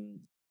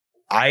mean,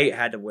 I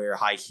had to wear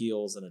high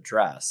heels and a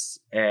dress,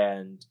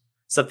 and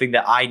something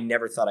that I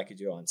never thought I could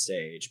do on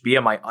stage, be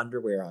in my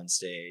underwear on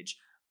stage,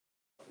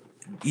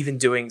 even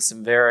doing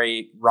some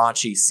very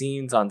raunchy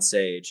scenes on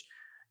stage,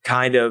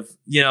 kind of,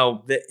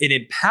 it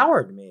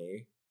empowered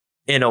me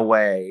in a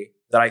way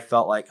that I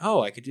felt like,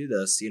 oh, I could do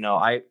this.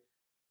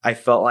 I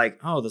felt like,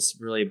 oh, this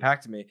really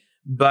impacted me.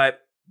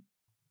 But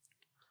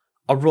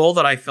a role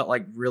that I felt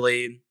like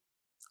really,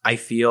 I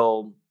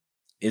feel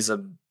is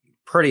a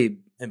pretty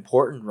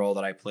important role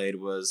that I played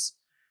was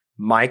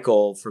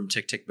Michael from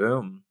Tick, Tick,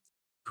 Boom,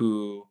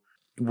 who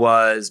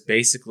was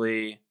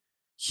basically,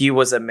 he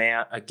was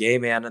a gay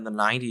man in the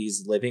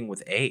 90s living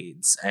with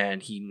AIDS,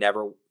 and he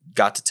never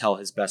got to tell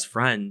his best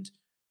friend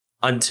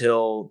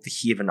until the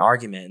heat of an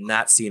argument. And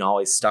that scene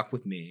always stuck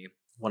with me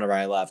whenever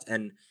I left.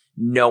 And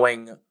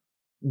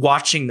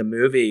watching the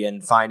movie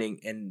and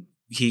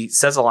he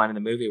says a line in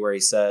the movie where he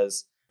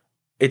says,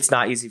 it's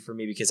not easy for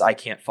me because I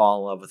can't fall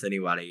in love with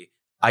anybody.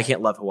 I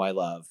can't love who I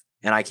love,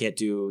 and I can't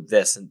do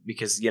this. And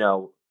because,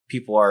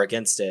 people are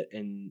against it,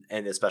 and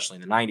especially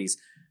in the 90s.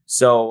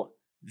 So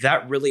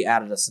that really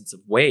added a sense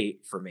of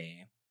weight for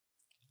me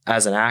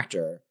as an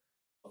actor.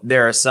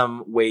 There are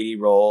some weighty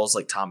roles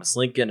like Thomas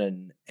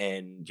Lincoln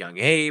and Young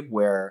Abe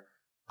where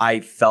I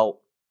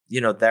felt,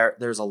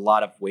 there's a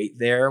lot of weight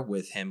there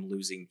with him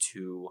losing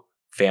 2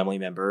 family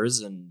members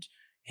and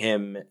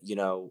him,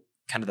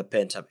 kind of the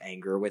pent up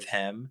anger with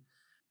him.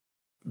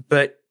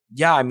 But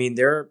yeah, I mean,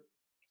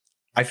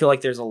 I feel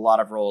like there's a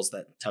lot of roles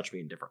that touch me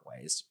in different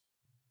ways.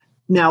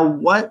 Now,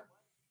 what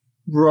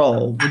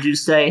role would you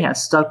say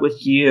has stuck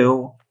with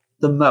you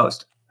the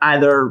most,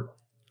 either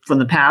from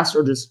the past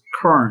or this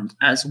current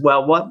as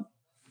well? What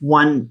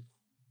one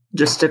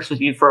just sticks with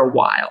you for a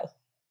while?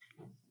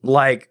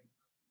 Like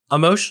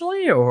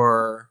emotionally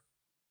or?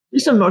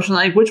 Just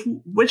emotionally.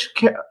 Like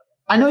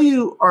I know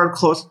you are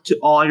close to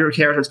all your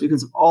characters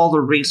because of all the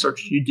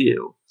research you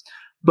do,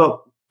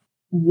 but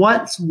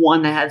what's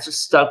one that has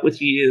just stuck with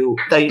you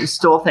that you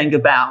still think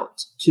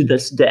about to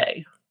this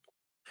day?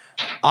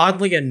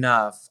 Oddly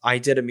enough, I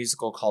did a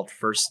musical called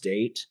First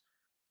Date,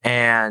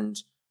 and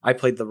I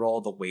played the role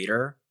of the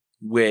waiter,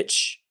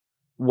 which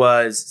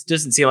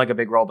doesn't seem like a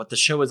big role, but the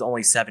show was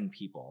only 7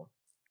 people.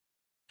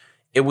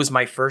 It was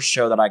my first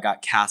show that I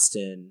got cast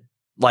in,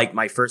 like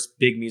my first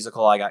big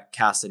musical I got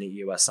cast in at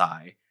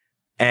USI.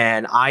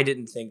 And I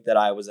didn't think that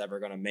I was ever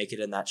going to make it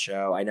in that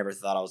show. I never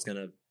thought I was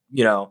going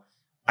to,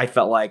 I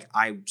felt like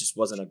I just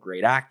wasn't a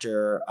great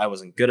actor. I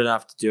wasn't good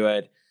enough to do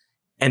it.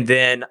 And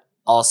then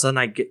all of a sudden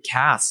I get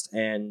cast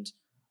and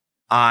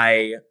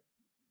I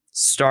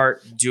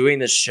start doing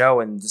this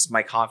show, and just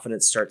my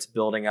confidence starts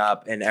building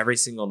up. And every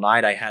single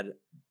night I had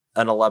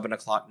an 11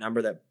 o'clock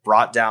number that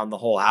brought down the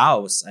whole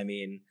house. I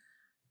mean,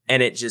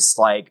 and it just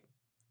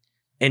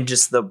and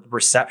just the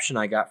reception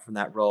I got from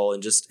that role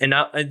and just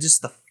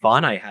the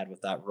fun I had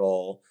with that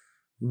role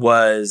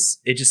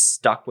it just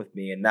stuck with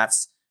me. And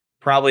that's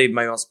probably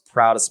my most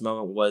proudest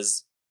moment,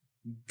 was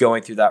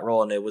going through that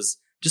role. And it was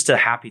just a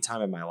happy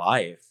time in my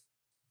life.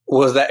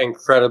 Was that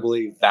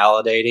incredibly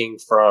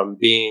validating from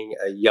being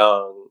a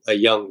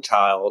young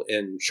child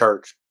in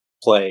church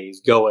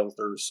plays, going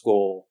through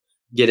school,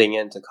 getting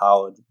into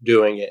college,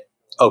 doing it?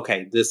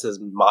 Okay, this is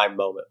my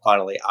moment.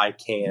 Finally, I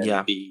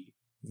can be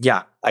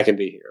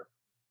here.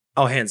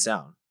 Oh, hands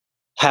down.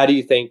 How do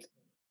you think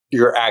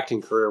your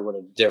acting career would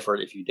have differed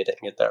if you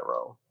didn't get that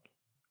role?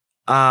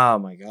 Oh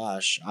my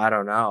gosh, I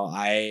don't know.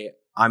 I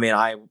mean,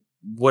 I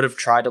would have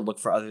tried to look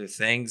for other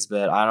things,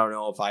 but I don't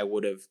know if I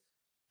would have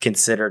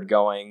considered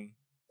going.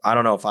 I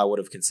don't know if I would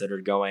have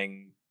considered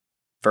going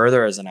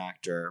further as an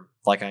actor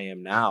like I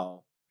am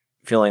now,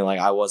 feeling like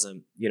I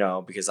wasn't,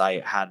 because I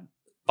had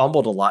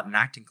fumbled a lot in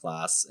acting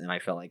class, and I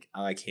felt like,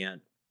 oh, I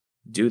can't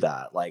do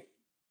that. Like,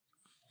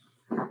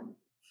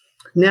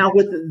 now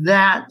with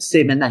that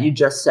statement that you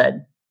just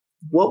said,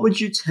 what would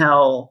you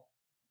tell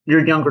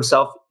your younger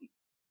self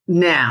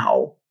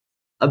now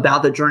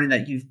about the journey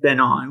that you've been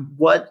on?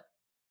 What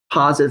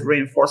positive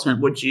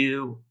reinforcement would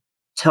you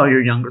tell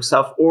your younger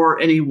self, or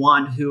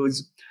anyone who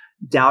is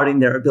doubting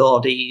their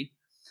ability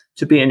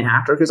to be an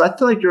actor? Because I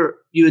feel like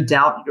you would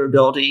doubt your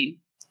ability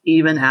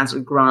even as a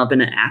grown up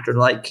and an actor.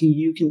 Like,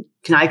 can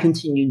I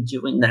continue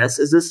doing this?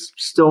 Is this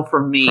still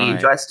for me? Right.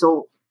 Do I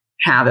still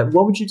have it?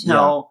 What would you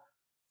tell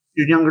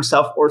your younger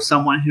self, or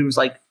someone who's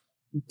like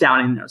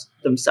doubting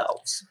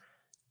themselves?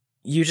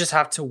 You just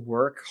have to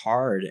work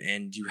hard,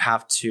 and you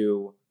have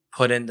to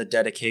put in the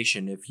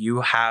dedication. If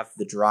you have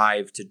the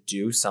drive to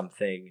do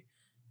something,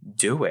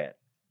 do it,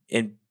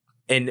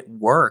 and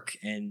work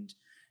and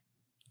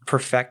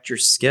perfect your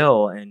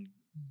skill,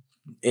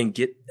 and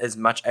get as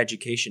much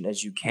education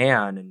as you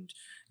can, and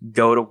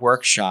go to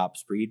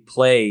workshops, read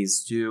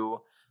plays,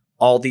 do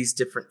all these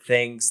different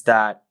things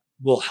that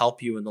will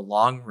help you in the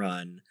long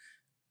run,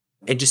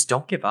 and just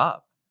don't give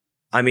up.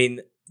 I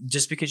mean,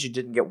 just because you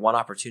didn't get one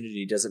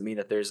opportunity doesn't mean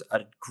that there's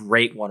a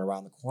great one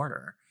around the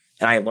corner.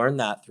 And I learned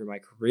that through my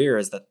career,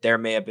 is that there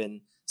may have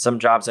been some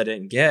jobs I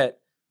didn't get,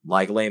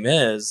 like Les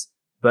Mis,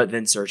 but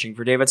then Searching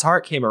for David's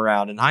Heart came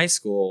around in high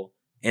school,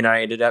 and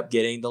I ended up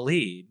getting the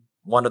lead.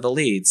 one of the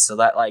leads, so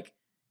that like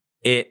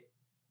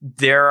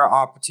there are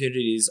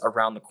opportunities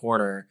around the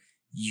corner.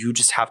 You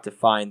just have to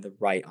find the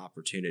right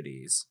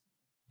opportunities,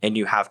 and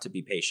you have to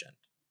be patient.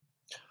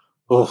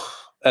 Oh,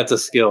 that's a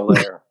skill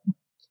there.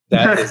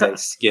 That is a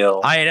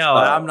skill. I know.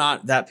 I'm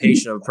not that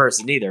patient of a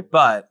person either,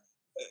 but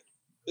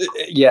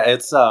yeah,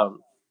 it's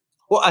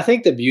well, I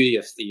think the beauty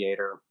of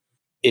theater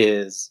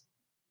is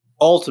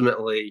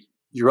ultimately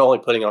you're only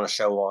putting on a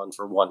show on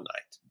for one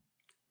night.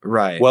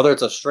 Right. Whether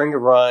it's a string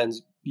of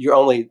runs, you're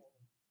only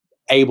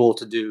able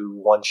to do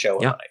one show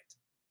a night.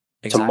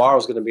 Exactly.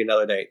 Tomorrow's going to be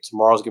another day.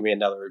 Tomorrow's going to be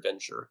another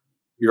adventure.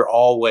 You're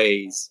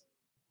always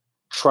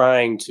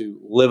trying to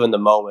live in the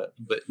moment,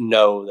 but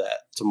know that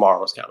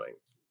tomorrow's coming.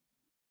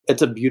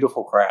 It's a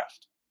beautiful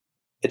craft.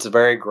 It's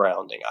very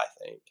grounding, I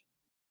think.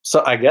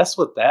 So I guess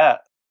with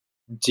that,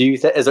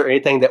 is there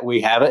anything that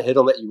we haven't hit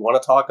on that you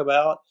want to talk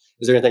about?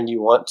 Is there anything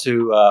you want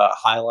to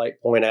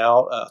highlight, point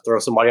out, throw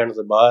somebody under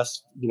the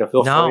bus?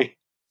 Feel free.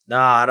 No,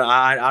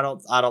 I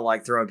don't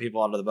like throwing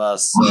people under the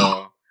bus.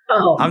 So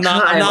I'm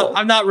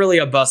not really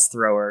a bus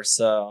thrower.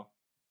 So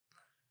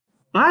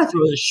I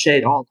throw this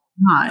shade all the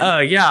time. Oh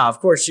yeah, of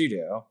course you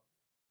do.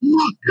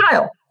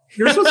 Kyle,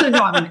 you're supposed to know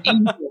I'm an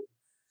angel.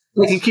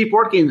 Like you keep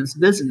working in this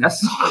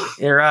business.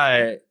 You're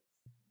right.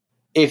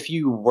 If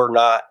you were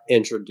not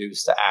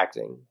introduced to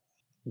acting,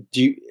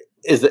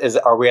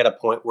 are we at a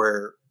point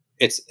where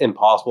it's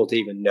impossible to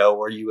even know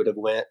where you would have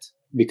went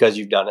because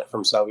you've done it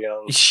from so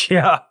young?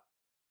 Yeah.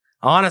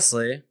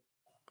 Honestly.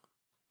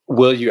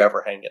 Will you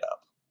ever hang it up?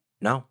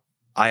 No.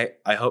 I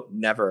hope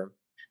never.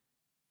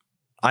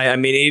 I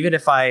mean, even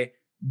if I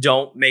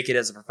don't make it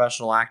as a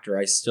professional actor,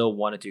 I still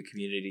want to do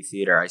community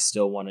theater. I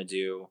still want to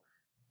do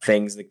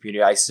things in the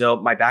community.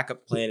 My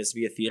backup plan is to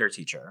be a theater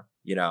teacher.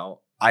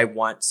 I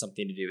want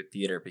something to do with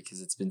theater because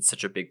it's been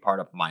such a big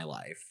part of my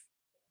life.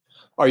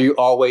 Are you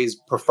always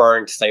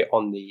preferring to stay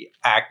on the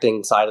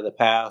acting side of the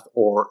path,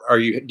 or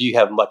do you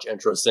have much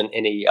interest in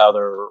any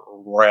other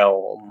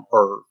realm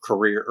or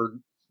career or,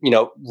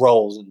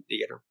 roles in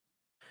theater?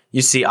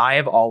 You see, I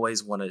have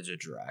always wanted to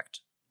direct.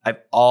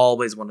 I've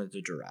always wanted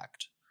to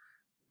direct.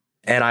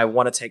 And I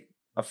want to take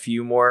a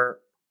few more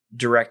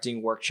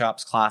directing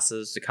workshops,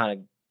 classes to kind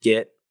of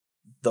get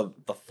the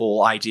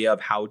full idea of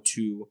how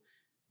to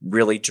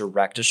really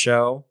direct a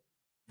show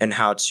and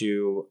how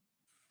to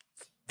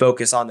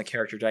focus on the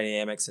character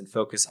dynamics and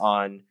focus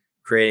on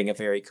creating a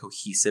very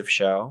cohesive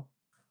show.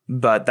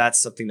 But that's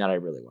something that I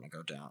really want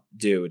to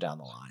do down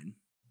the line.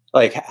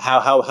 Like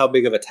how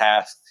big of a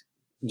task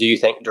do you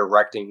think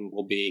directing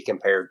will be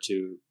compared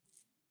to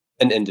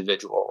an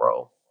individual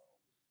role?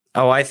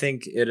 Oh, I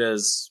think it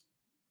is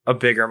a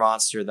bigger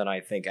monster than I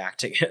think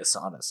acting is,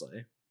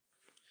 honestly.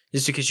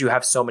 Just because you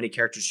have so many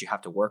characters you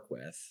have to work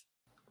with.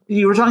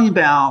 You were talking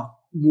about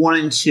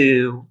wanting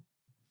to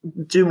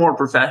do more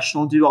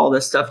professional, do all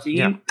this stuff. Do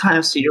you kind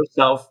of see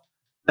yourself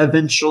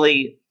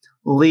eventually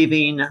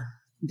leaving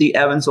the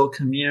Evansville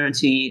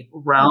community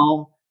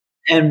realm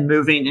and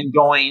moving and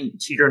going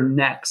to your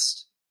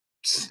next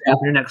step,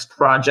 your next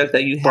project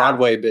that you have?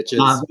 Broadway,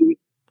 bitches.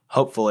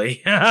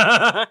 Hopefully.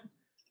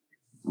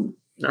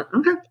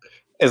 Okay.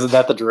 Isn't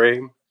that the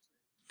dream?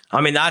 I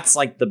mean, that's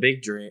like the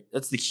big dream.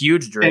 That's the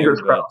huge dream.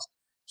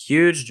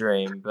 Huge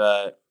dream,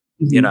 but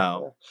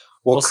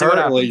Well,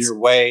 currently you're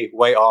way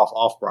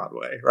off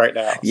Broadway right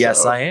now.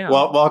 Yes, I am.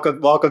 Well,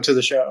 welcome to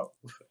the show.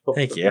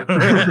 Thank you.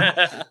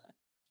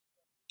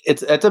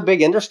 It's a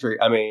big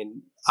industry. I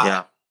mean,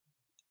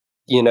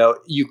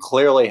 you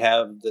clearly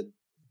have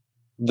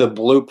the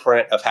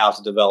blueprint of how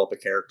to develop a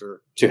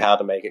character, to how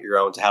to make it your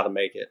own, to how to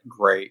make it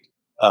great.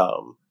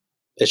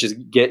 It's just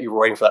you're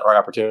waiting for that right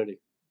opportunity,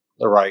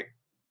 the right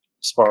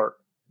spark.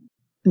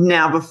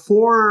 Now,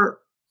 before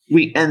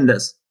we end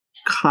this,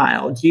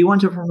 Kyle, do you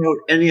want to promote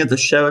any of the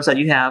shows that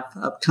you have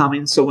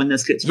upcoming? So when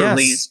this gets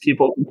released,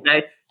 people can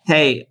say,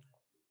 hey,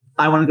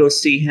 I want to go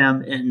see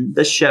him in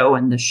the show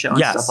and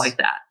stuff like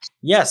that.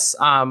 Yes.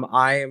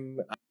 I'm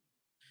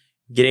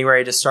getting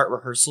ready to start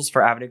rehearsals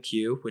for Avenue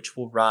Q, which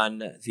will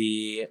run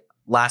the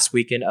last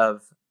weekend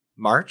of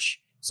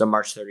March. So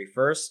March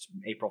 31st,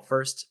 April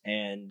 1st,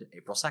 and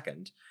April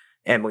 2nd.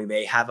 And we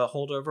may have a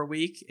holdover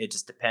week. It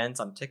just depends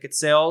on ticket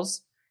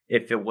sales.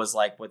 If it was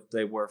like what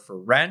they were for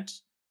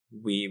Rent,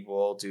 we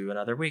will do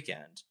another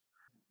weekend.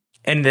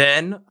 And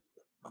then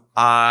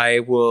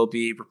I will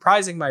be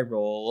reprising my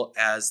role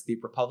as the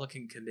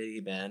Republican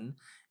committeeman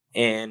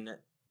in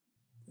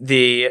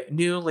the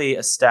newly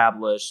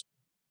established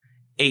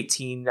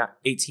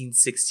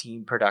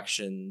 1816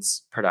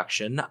 Productions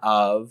production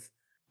of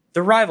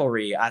The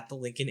Rivalry at the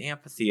Lincoln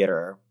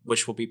Amphitheatre,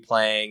 which will be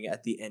playing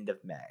at the end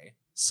of May.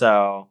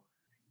 So...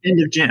 End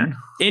of June.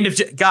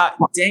 God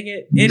dang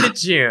it. End of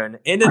June.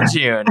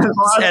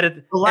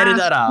 Edit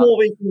that out. Full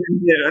weekend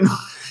in June.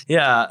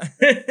 Yeah.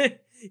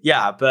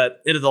 Yeah,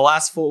 but it is the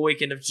last full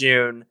weekend of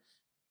June.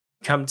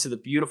 Come to the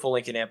beautiful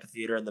Lincoln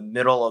Amphitheatre in the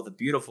middle of the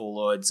beautiful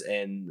woods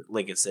in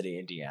Lincoln City,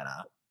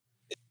 Indiana.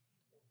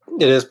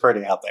 It is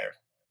pretty out there.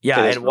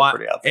 Yeah, and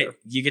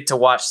you get to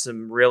watch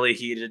some really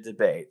heated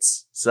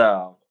debates.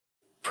 So,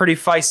 pretty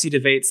feisty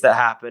debates that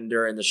happen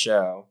during the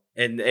show.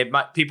 and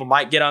people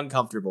might get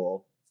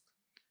uncomfortable.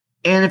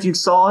 And if you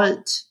saw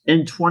it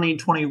in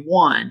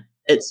 2021,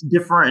 it's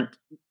different.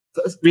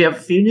 We have a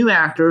few new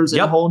actors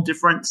and a whole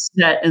different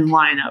set and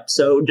lineup.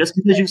 So just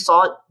because you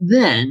saw it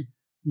then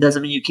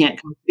doesn't mean you can't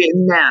come see it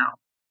now.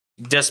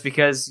 Just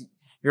because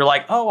you're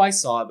like, oh, I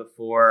saw it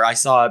before. I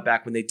saw it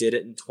back when they did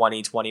it in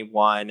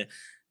 2021.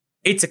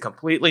 It's a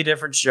completely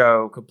different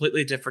show,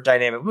 completely different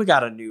dynamic. We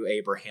got a new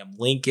Abraham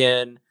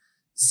Lincoln.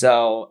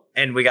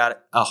 And we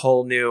got a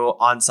whole new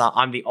ensemble.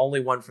 I'm the only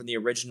one from the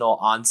original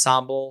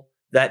ensemble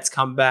that's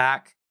come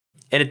back.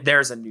 And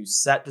there's a new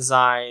set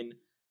design.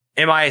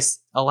 Am I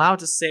allowed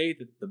to say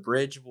that the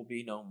bridge will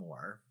be no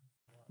more?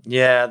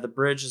 Yeah, the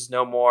bridge is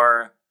no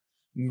more.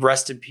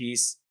 Rest in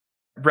peace.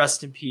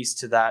 Rest in peace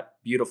to that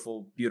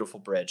beautiful, beautiful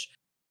bridge.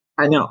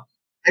 I know.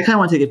 I kind of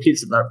want to take a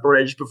piece of that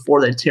bridge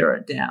before they tear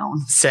it down.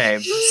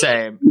 Same.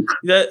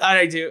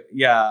 I do.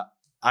 Yeah,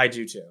 I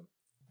do too.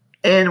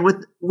 And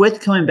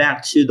with coming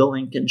back to the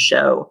Lincoln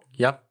show,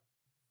 yep,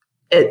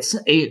 it's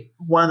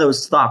one of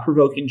those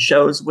thought-provoking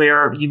shows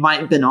where you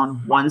might have been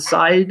on one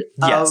side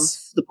of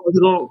the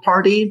political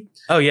party.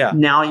 Oh yeah.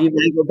 Now you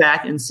may go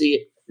back and see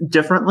it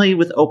differently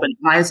with open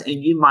eyes,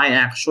 and you might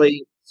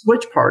actually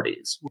switch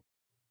parties.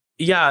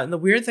 Yeah, and the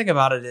weird thing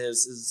about it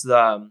is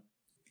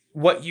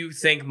what you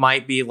think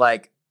might be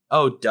like,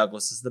 oh,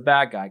 Douglas is the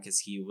bad guy because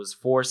he was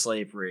for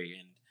slavery,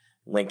 and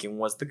Lincoln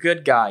was the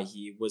good guy.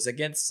 He was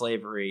against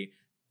slavery.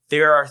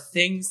 There are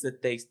things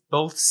that they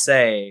both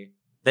say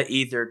that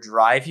either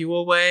drive you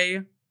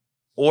away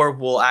or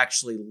will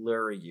actually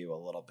lure you a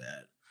little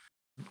bit.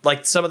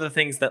 Like some of the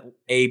things that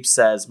Abe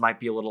says might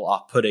be a little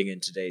off-putting in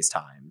today's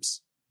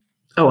times.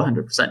 Oh,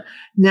 100%.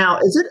 Now,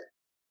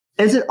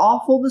 is it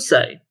awful to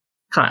say,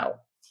 Kyle,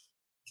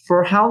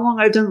 for how long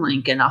I've done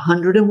Lincoln,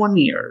 101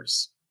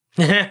 years,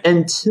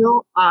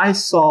 until I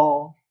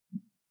saw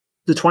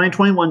the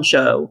 2021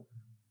 show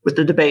with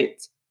the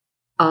debates,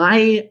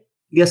 I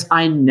guess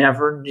I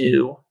never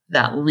knew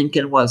that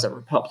Lincoln was a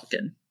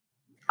Republican.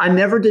 I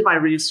never did my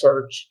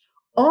research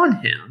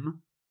on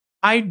him.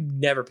 I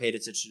never paid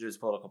attention to his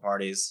political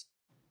parties.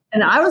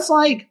 And I was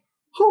like,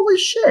 holy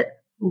shit,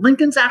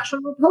 Lincoln's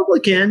actually a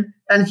Republican,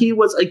 and he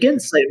was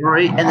against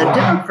slavery, and the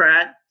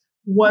Democrat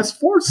was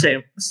for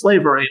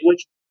slavery,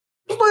 which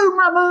blew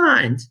my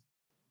mind.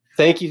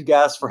 Thank you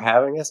guys for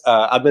having us.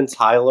 I've been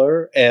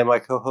Tyler and my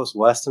co-host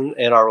Weston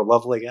and our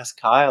lovely guest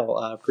Kyle.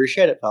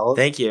 Appreciate it, fellas.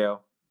 Thank you.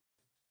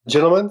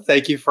 Gentlemen,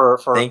 thank you for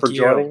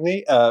joining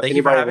me.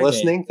 Anybody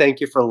listening, thank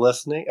you for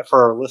listening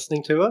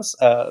to us.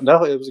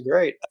 No, it was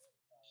great.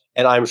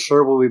 And I'm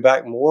sure we'll be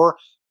back more.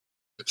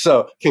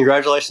 So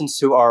congratulations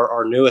to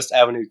our newest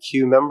Avenue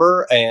Q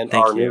member and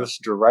our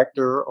newest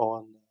director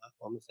on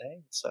the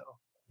thing. So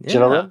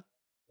gentlemen,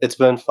 it's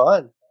been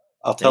fun.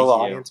 I'll tell the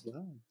audience bye.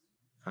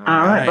 All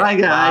right. Bye,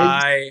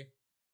 guys. Bye.